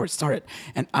guess, before it started.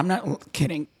 And I'm not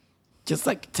kidding, just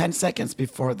 10 seconds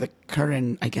before the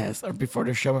curtain, I guess, or before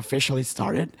the show officially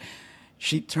started,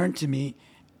 she turned to me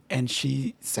and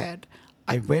she said,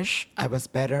 I wish I was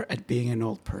better at being an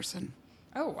old person.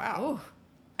 Oh, wow.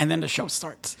 And then the show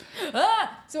starts.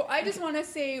 So I just want to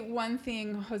say one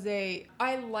thing, Jose.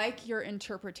 I like your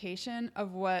interpretation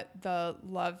of what the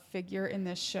love figure in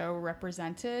this show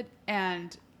represented,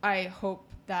 and I hope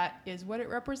that is what it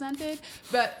represented.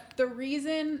 But the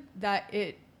reason that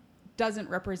it doesn't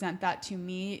represent that to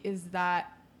me is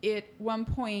that at one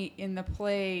point in the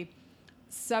play,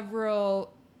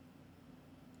 several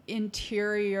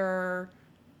interior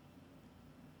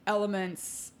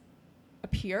elements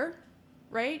appear,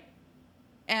 right?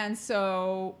 And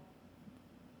so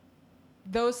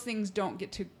those things don't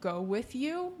get to go with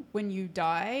you when you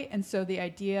die. And so the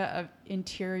idea of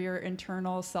interior,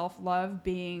 internal self-love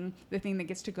being the thing that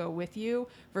gets to go with you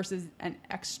versus an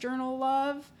external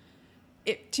love,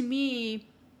 to me,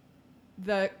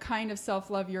 the kind of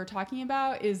self-love you're talking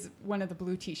about is one of the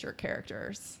blue t-shirt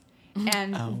characters.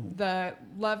 And the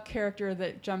love character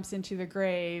that jumps into the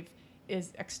grave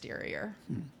is exterior.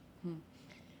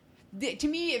 To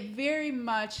me, it very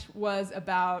much was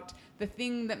about the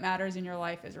thing that matters in your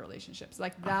life is relationships.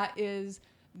 That is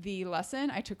the lesson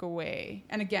I took away.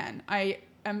 And again, I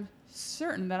am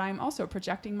certain that I'm also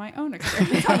projecting my own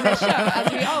experience on this show,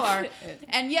 as we all are.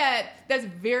 And yet, that's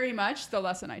very much the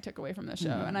lesson I took away from the show.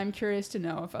 Mm-hmm. And I'm curious to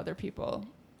know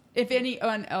if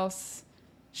anyone else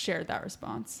shared that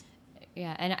response.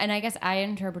 Yeah, and I guess I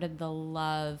interpreted the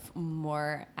love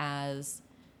more as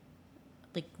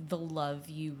the love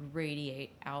you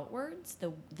radiate outwards,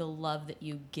 the love that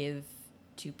you give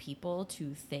to people,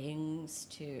 to things,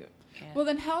 to... Yeah. Well,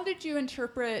 then how did you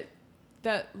interpret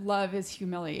that love is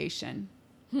humiliation?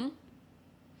 That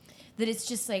it's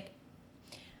just let's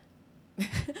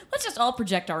just all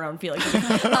project our own feelings.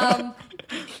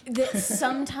 That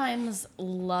sometimes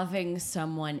loving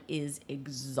someone is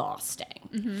exhausting.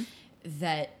 Mm-hmm.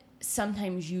 That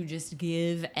sometimes you just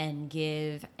give and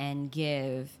give and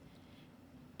give,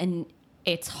 and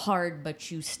it's hard, but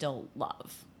you still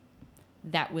love.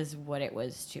 That was what it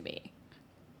was to me.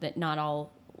 That not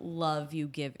all love you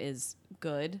give is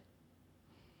good.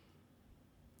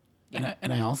 Yeah.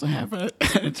 And I also have an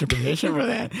interpretation for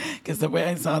that. Because the way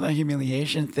I saw the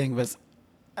humiliation thing was,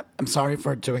 I'm sorry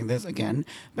for doing this again,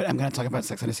 but I'm going to talk about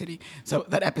Sex and the City. So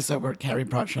that episode where Carrie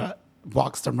Bradshaw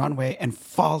walks the runway and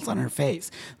falls on her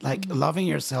face. Like loving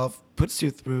yourself puts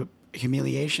you through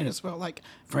humiliation as well. Like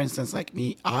for instance, like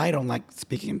me, I don't like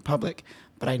speaking in public,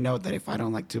 but I know that if I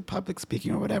don't like do public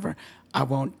speaking or whatever, I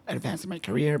won't advance in my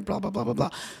career, blah, blah, blah, blah, blah.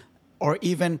 Or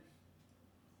even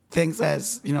things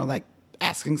as, like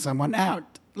asking someone out.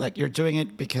 Like you're doing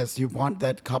it because you want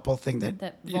that couple thing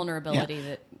that vulnerability yeah.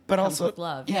 that but comes also with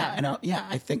love. Yeah,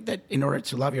 I think that in order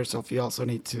to love yourself, you also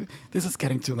need to. This is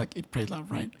getting to like eat, pray, love,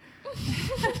 right?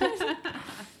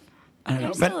 I don't know,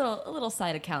 Just but a little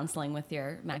side of counseling with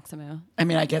your Maximo. I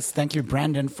mean, I guess thank you,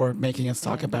 Brandon, for making us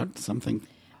talk about something.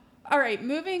 All right,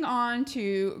 moving on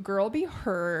to Girl Be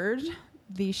Heard,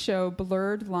 the show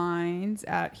Blurred Lines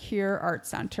at Here Art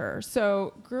Center.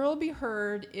 So Girl Be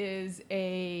Heard is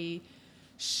a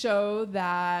show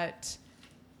that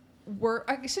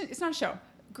it's not a show.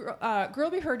 Girl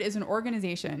Be Heard is an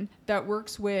organization that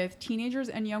works with teenagers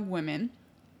and young women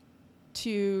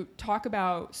to talk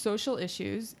about social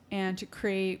issues and to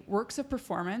create works of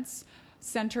performance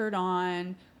centered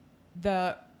on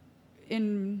the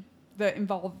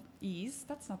involvees,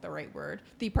 that's not the right word,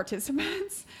 the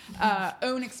participants'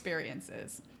 own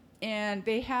experiences. And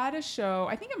they had a show,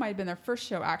 I think it might have been their first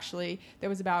show actually, that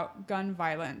was about gun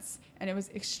violence. And it was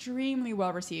extremely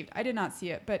well received. I did not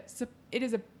see it, but it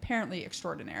is apparently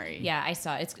extraordinary. Yeah, I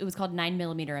saw it. It was called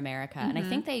 9mm America. And I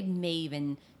think they may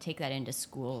even take that into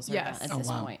schools Yes. at Oh, this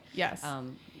wow. point. Yes.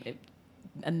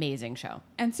 Amazing show.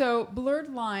 And so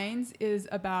Blurred Lines is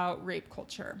about rape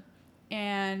culture.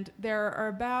 And there are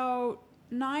about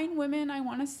 9 women, I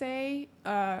want to say,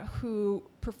 who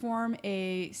perform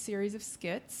a series of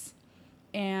skits.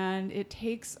 And it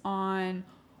takes on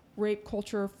rape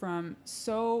culture from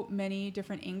so many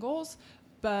different angles,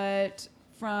 but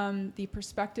from the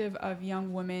perspective of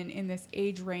young women in this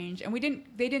age range. And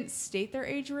they didn't state their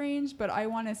age range, but I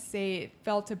want to say it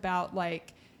felt about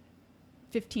like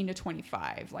 15 to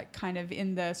 25, like kind of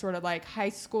in the sort of like high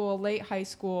school, late high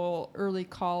school, early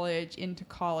college, into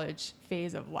college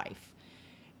phase of life.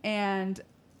 And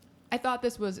I thought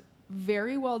this was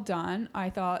very well done. I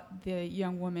thought the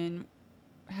young woman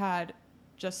had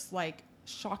just like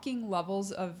shocking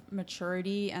levels of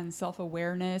maturity and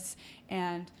self-awareness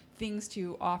and things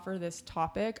to offer this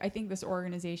topic. I think this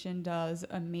organization does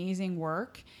amazing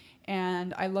work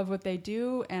and I love what they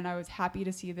do, and I was happy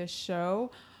to see this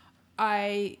show.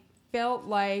 I felt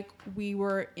like we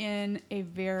were in a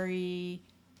very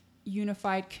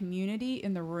unified community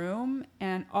in the room,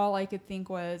 and all I could think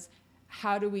was,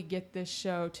 how do we get this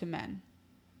show to men?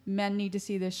 Men need to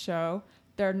see this show.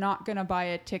 They're not going to buy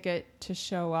a ticket to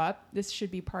show up. This should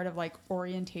be part of like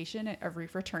orientation at every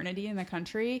fraternity in the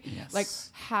country. Yes. Like,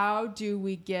 how do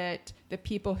we get the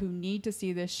people who need to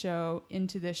see this show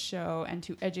into this show and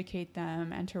to educate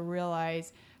them and to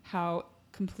realize how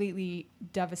completely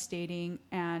devastating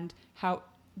and how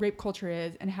rape culture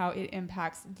is and how it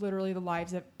impacts literally the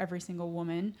lives of every single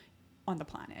woman on the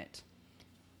planet.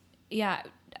 Yeah,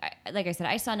 like I said,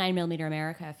 I saw 9mm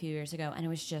America a few years ago, and it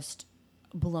was just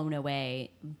blown away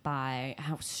by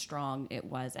how strong it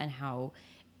was and how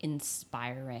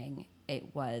inspiring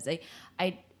it was.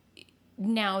 I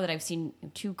now that I've seen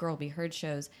 2 Girl Be Heard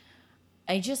shows,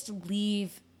 I just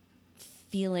leave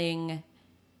feeling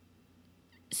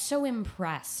so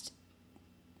impressed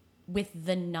with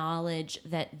the knowledge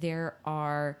that there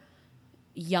are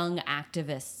young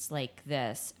activists like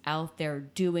this out there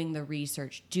doing the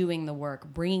research, doing the work,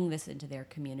 bringing this into their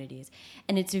communities.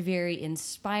 And it's very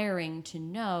inspiring to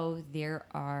know there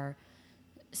are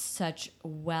such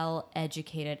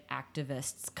well-educated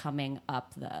activists coming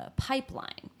up the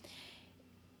pipeline.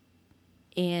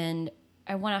 And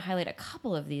I want to highlight a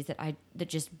couple of these that I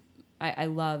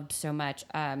loved so much.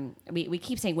 We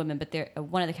keep saying women, but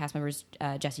one of the cast members,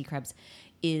 Jesse Krebs,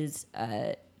 is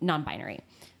non-binary.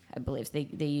 I believe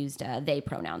they used they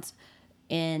pronouns,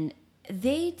 and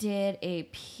they did a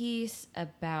piece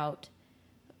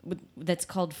that's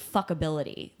called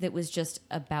Fuckability, that was just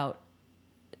about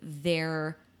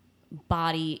their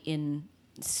body in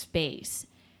space,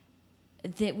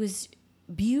 that was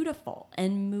beautiful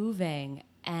and moving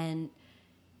and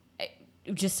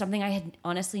just something I had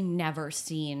honestly never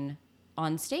seen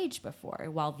on stage before,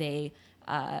 while they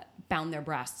bound their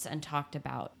breasts and talked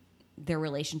about their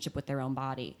relationship with their own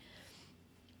body.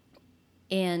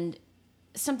 And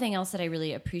something else that I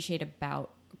really appreciate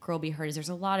about Girl Be Heard is there's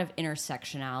a lot of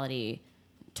intersectionality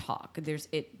talk.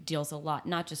 It deals a lot,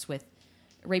 not just with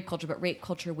rape culture, but rape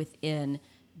culture within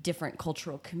different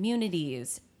cultural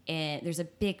communities. And there's a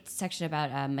big section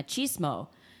about machismo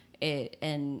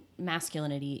and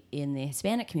masculinity in the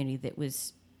Hispanic community that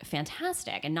was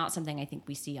fantastic and not something I think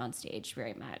we see on stage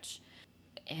very much.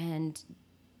 And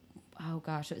oh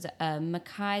gosh, it was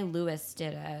Mackay Lewis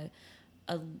did a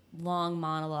long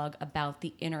monologue about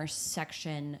the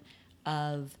intersection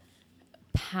of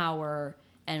power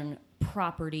and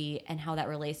property and how that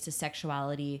relates to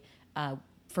sexuality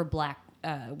for Black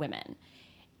women.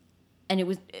 And it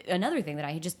was another thing that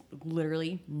I had just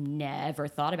literally never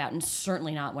thought about, and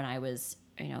certainly not when I was,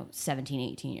 17,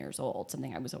 18 years old,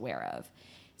 something I was aware of.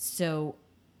 So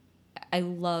I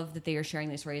love that they are sharing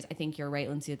these stories. I think you're right,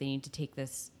 Lindsay, that they need to take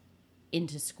this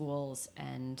into schools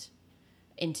and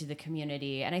into the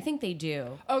community. And I think they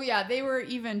do. Oh, yeah. They were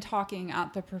even talking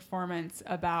at the performance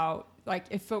about, like,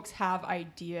 if folks have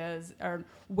ideas or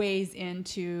ways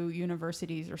into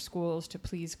universities or schools to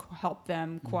please help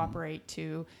them cooperate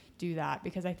to do that,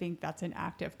 because I think that's an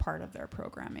active part of their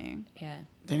programming. Yeah.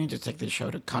 They need to take this show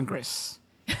to Congress.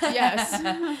 Yes.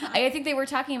 I think they were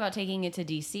talking about taking it to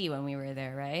DC when we were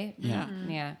there, right? Yeah.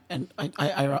 Yeah. And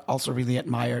I also really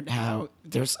admired how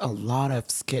there's a lot of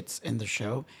skits in the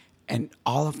show, and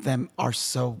all of them are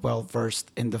so well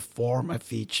versed in the form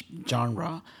of each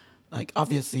genre. Like,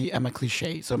 obviously, I'm a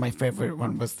cliche, so my favorite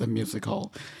one was the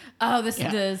musical. Oh,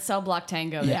 the cell block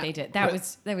tango Yeah. that they did. That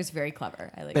was very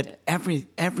clever. I liked But it. every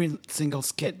single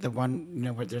skit, the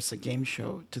one where there's a game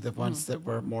show, to the ones that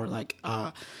were more like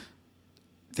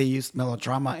they used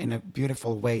melodrama in a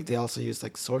beautiful way. They also used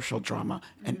like social drama,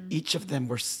 and each of them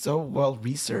were so well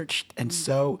researched and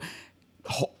so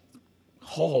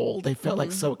whole. They felt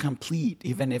like so complete,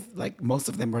 even if like most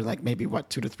of them were like maybe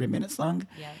 2 to 3 minutes long.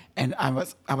 Yeah. And I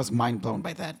was mind blown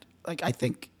by that. Like, I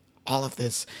think all of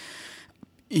this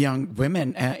young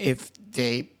women, if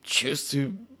they choose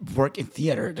to work in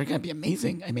theater, they're gonna be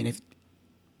amazing. I mean,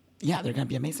 they're gonna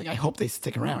be amazing. I hope they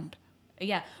stick around.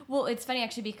 Yeah. Well, it's funny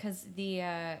actually because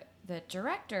the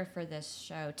director for this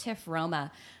show, Tiff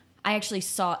Roma, I actually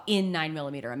saw in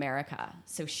 9mm America.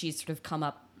 So she's sort of come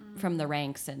up from the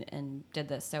ranks and did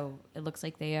this. So it looks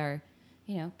like they are,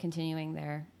 continuing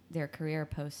their career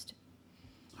post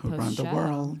Around the show.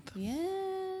 world.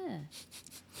 Yeah.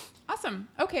 Awesome.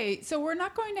 Okay, so we're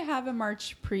not going to have a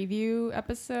March preview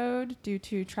episode due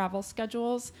to travel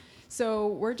schedules. So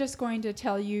we're just going to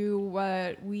tell you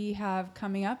what we have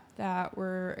coming up that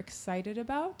we're excited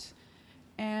about.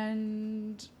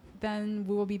 And then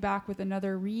we will be back with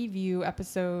another review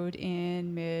episode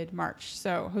in mid-March.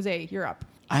 So, Jose, you're up.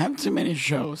 I have too many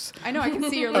shows. I know, I can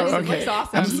see your list. It looks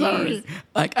awesome. I'm sorry.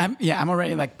 Like, I'm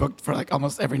already like booked for like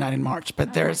almost every night in March. But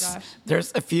Oh my gosh.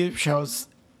 there's a few shows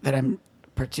that I'm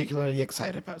particularly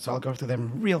excited about. So I'll go through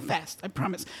them real fast, I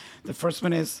promise. The first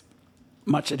one is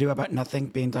Much Ado About Nothing,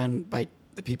 being done by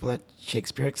the people at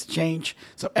Shakespeare Exchange.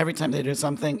 So every time they do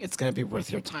something, it's going to be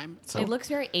worth your time. So It looks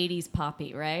very 80s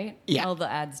poppy, right? Yeah. All the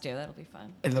ads do. That'll be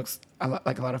fun. it looks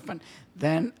like a lot of fun.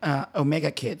 Then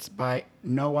Omega Kids by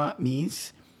Noah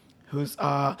Mees, who's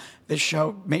this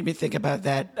show made me think about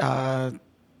that.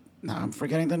 Now I'm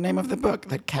forgetting the name of the book,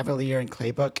 that Cavalier and Clay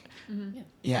book.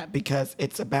 Yeah, because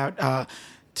it's about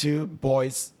two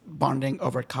boys bonding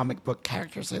over comic book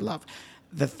characters they love.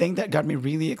 The thing that got me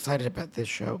really excited about this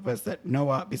show was that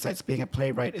Noah, besides being a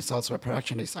playwright, is also a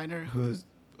production designer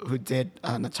who did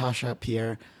Natasha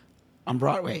Pierre on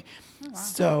Broadway. Oh, wow.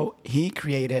 So he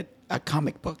created a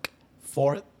comic book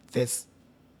for this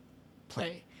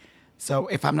play. So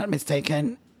if I'm not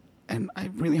mistaken, and I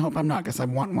really hope I'm not because I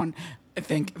want one, I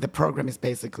think the program is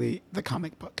basically the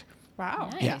comic book, Wow.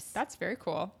 Nice. Yeah. That's very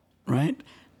cool. right?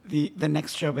 The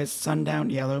next show is Sundown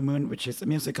Yellow Moon, which is a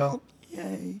musical.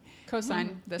 Yay.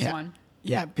 Co-sign this Yeah. one.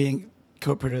 Yeah, being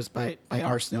co-produced by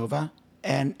Ars Nova.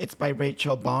 And it's by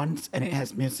Rachel Bonds, and it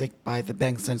has music by the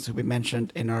Bengsons, who we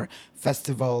mentioned in our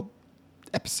festival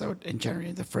episode in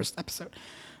January, the first episode.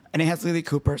 And it has Lily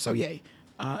Cooper, so yay.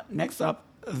 Next up,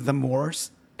 The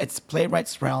Moors. It's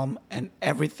Playwrights Realm, and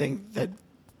everything that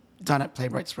done at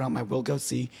Playwrights Realm I will go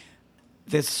see.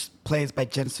 This play is by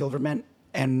Jen Silverman,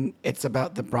 and it's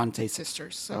about the Bronte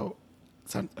sisters, so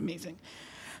it sounds amazing.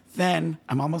 Then,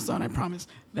 I'm almost done, I promise.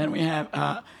 Then we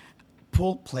have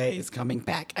Pool Play is coming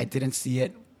back. I didn't see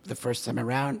it the first time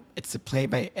around. It's a play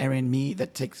by Erin Mee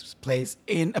that takes place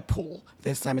in a pool.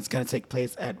 This time it's going to take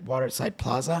place at Waterside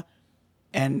Plaza.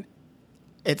 And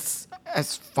it's,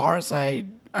 as far as I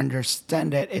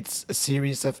understand it, it's a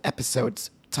series of episodes,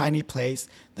 tiny plays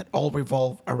that all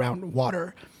revolve around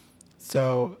water.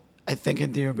 So I think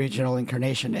in the original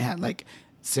incarnation, it had like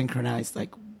synchronized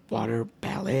like water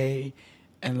ballet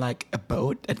and like a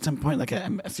boat at some point, like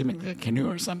I'm assuming like a canoe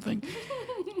or something.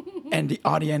 And the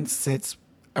audience sits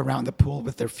around the pool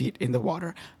with their feet in the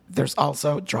water. There's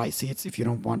also dry seats if you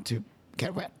don't want to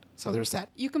get wet. So there's that.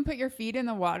 You can put your feet in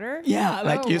the water? Yeah,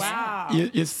 like Oh, you, wow.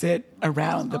 you sit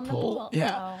around the On the pool. pool.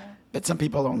 Yeah. Oh. But some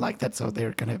people don't like that, so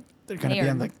they're gonna They be are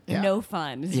on the no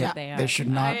fun is yeah. what they are. They should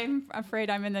not. I'm afraid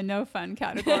I'm in the no fun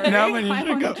category. No, but you I'm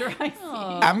should on go. the dry sea.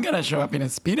 I'm gonna show up in a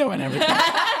Speedo and everything.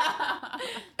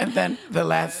 And then the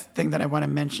last thing that I want to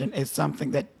mention is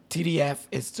something that TDF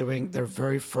is doing their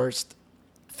very first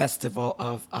festival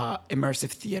of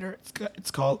immersive theater.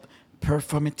 It's called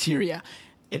Performateria.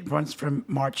 It runs from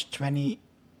March 20th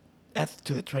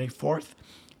to the 24th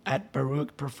at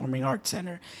Baruch Performing Arts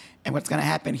Center. And what's going to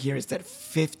happen here is that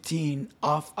 15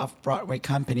 off-Broadway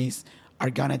companies are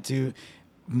going to do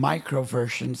micro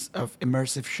versions of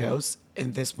immersive shows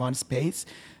in this one space.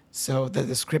 So the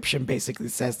description basically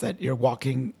says that you're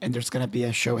walking and there's going to be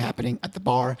a show happening at the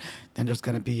bar. Then there's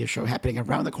going to be a show happening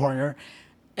around the corner.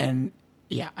 And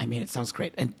yeah, I mean, it sounds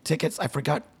great. And tickets, I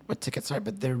forgot what tickets are,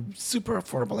 but they're super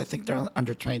affordable. I think they're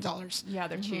under $20. Yeah,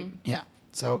 they're cheap. Yeah.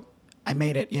 So I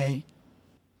made it. Yay.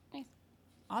 Nice.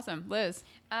 Awesome. Liz.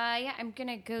 Yeah, I'm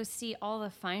gonna go see All the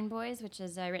Fine Boys, which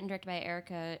is written and directed by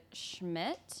Erica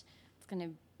Schmidt.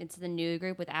 It's the new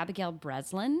group with Abigail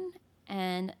Breslin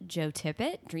and Joe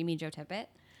Tippett, dreamy Joe Tippett.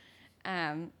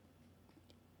 And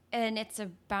it's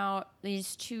about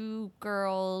these two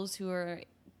girls who are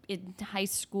in high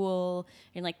school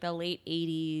in like the late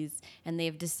 80s, and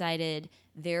they've decided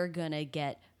they're gonna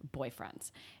get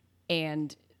boyfriends.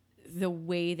 And the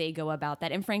way they go about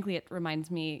that, and frankly, it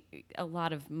reminds me a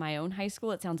lot of my own high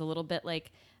school. It sounds a little bit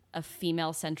like a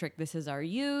female-centric This Is Our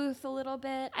Youth a little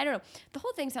bit. I don't know. The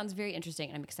whole thing sounds very interesting,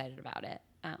 and I'm excited about it.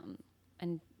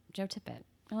 And Joe Tippett.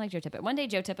 I like Joe Tippett. One day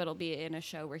Joe Tippett will be in a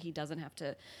show where he doesn't have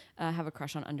to have a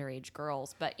crush on underage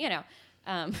girls. But,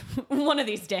 one of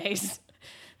these days.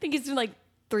 I think it's been like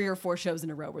 3 or 4 shows in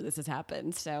a row where this has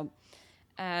happened. So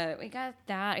we got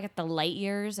that. I got The Light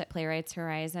Years at Playwrights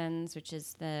Horizons, which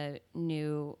is the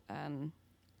new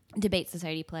debate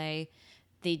society play.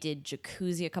 They did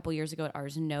Jacuzzi a couple years ago at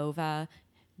Ars Nova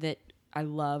that I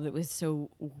love. It was so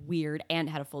weird and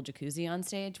had a full jacuzzi on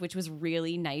stage, which was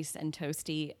really nice and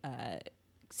toasty.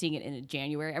 Seeing it in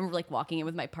January, I remember like walking in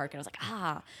with my park and I was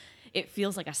like, it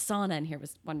feels like a sauna in here. It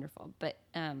was wonderful. But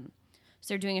so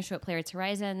they're doing a show at Playwrights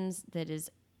Horizons that is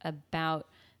about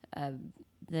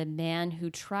the man who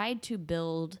tried to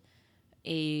build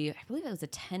I believe it was a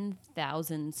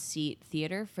 10,000 seat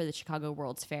theater for the Chicago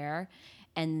World's Fair,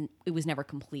 and it was never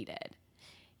completed.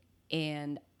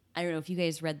 And I don't know if you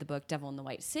guys read the book Devil in the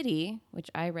White City, which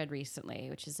I read recently,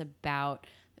 which is about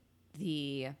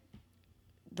the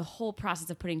whole process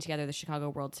of putting together the Chicago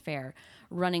World's Fair,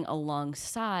 running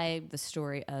alongside the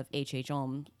story of H.H.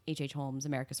 Holmes,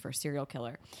 America's first serial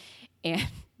killer. And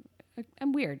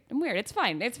I'm weird. It's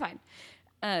fine.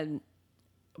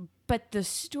 But the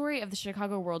story of the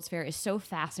Chicago World's Fair is so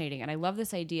fascinating, and I love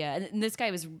this idea. And this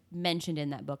guy was mentioned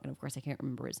in that book, and of course I can't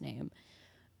remember his name.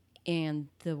 And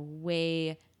the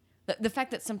way, the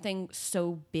fact that something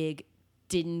so big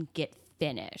didn't get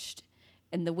finished,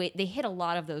 and the way they hit a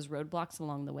lot of those roadblocks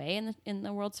along the way in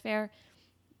the World's Fair.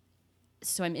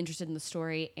 So I'm interested in the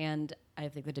story, and I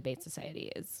think the Debate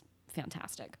Society is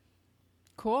fantastic.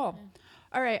 Cool.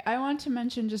 All right. I want to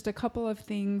mention just a couple of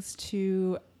things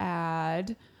to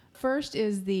add. First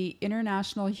is the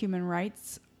International Human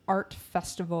Rights Art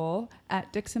Festival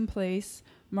at Dixon Place,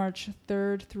 March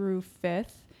 3rd through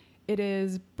 5th. It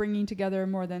is bringing together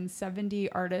more than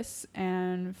 70 artists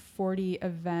and 40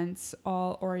 events,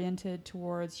 all oriented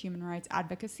towards human rights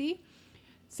advocacy.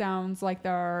 Sounds like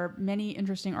there are many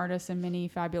interesting artists and many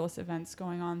fabulous events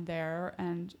going on there,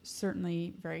 and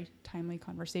certainly very timely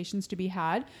conversations to be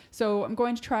had. So I'm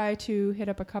going to try to hit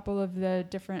up a couple of the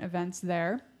different events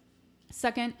there.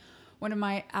 Second, one of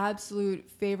my absolute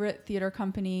favorite theater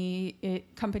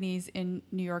companies in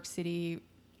New York City,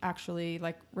 actually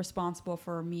like responsible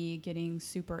for me getting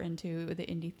super into the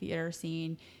indie theater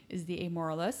scene, is the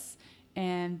Amoralists.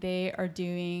 And they are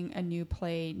doing a new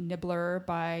play, Nibbler,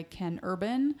 by Ken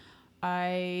Urban.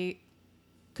 I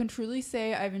can truly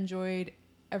say I've enjoyed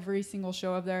every single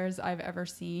show of theirs I've ever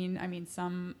seen. I mean,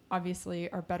 some obviously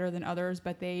are better than others,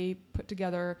 but they put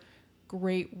together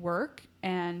great work.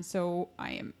 And so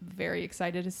I am very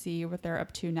excited to see what they're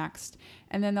up to next.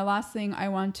 And then the last thing I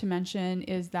want to mention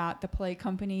is that the Play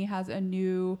Company has a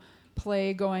new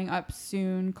play going up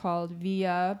soon called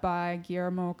Via by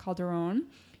Guillermo Calderon.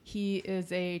 He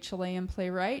is a Chilean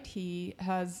playwright. He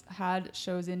has had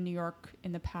shows in New York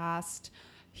in the past.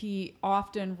 He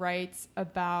often writes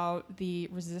about the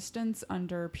resistance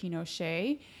under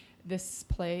Pinochet. This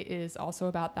play is also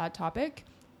about that topic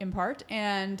in part.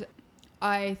 And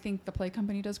I think the Play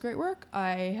Company does great work.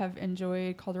 I have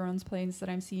enjoyed Calderon's plays that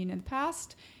I've seen in the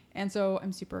past. And so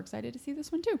I'm super excited to see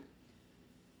this one too.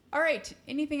 All right.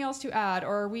 Anything else to add,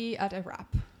 or are we at a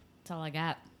wrap? That's all I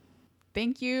got.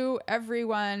 Thank you,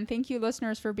 everyone. Thank you,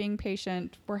 listeners, for being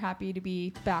patient. We're happy to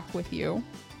be back with you.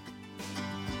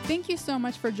 Thank you so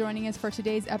much for joining us for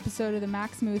today's episode of the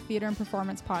Maxamoo Theater and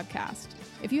Performance Podcast.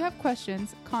 If you have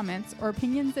questions, comments, or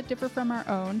opinions that differ from our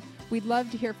own, we'd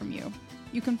love to hear from you.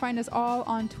 You can find us all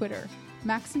on Twitter.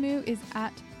 Maxamoo is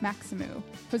at Maxamoo.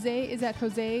 Jose is at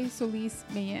Jose Solis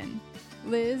Mayin.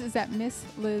 Liz is at Miss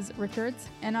Liz Richards,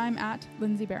 and I'm at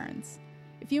Lindsay Behrens.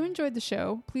 If you enjoyed the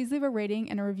show, please leave a rating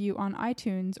and a review on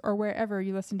iTunes or wherever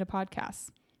you listen to podcasts.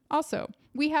 Also,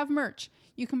 we have merch.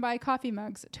 You can buy coffee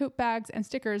mugs, tote bags, and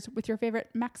stickers with your favorite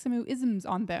Maxamoo-isms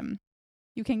on them.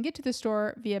 You can get to the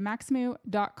store via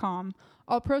maxamoo.com.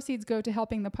 All proceeds go to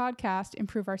helping the podcast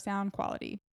improve our sound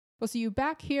quality. We'll see you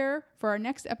back here for our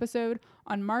next episode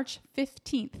on March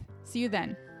 15th. See you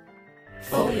then.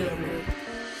 Folio Group.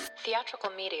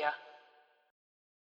 Theatrical Media.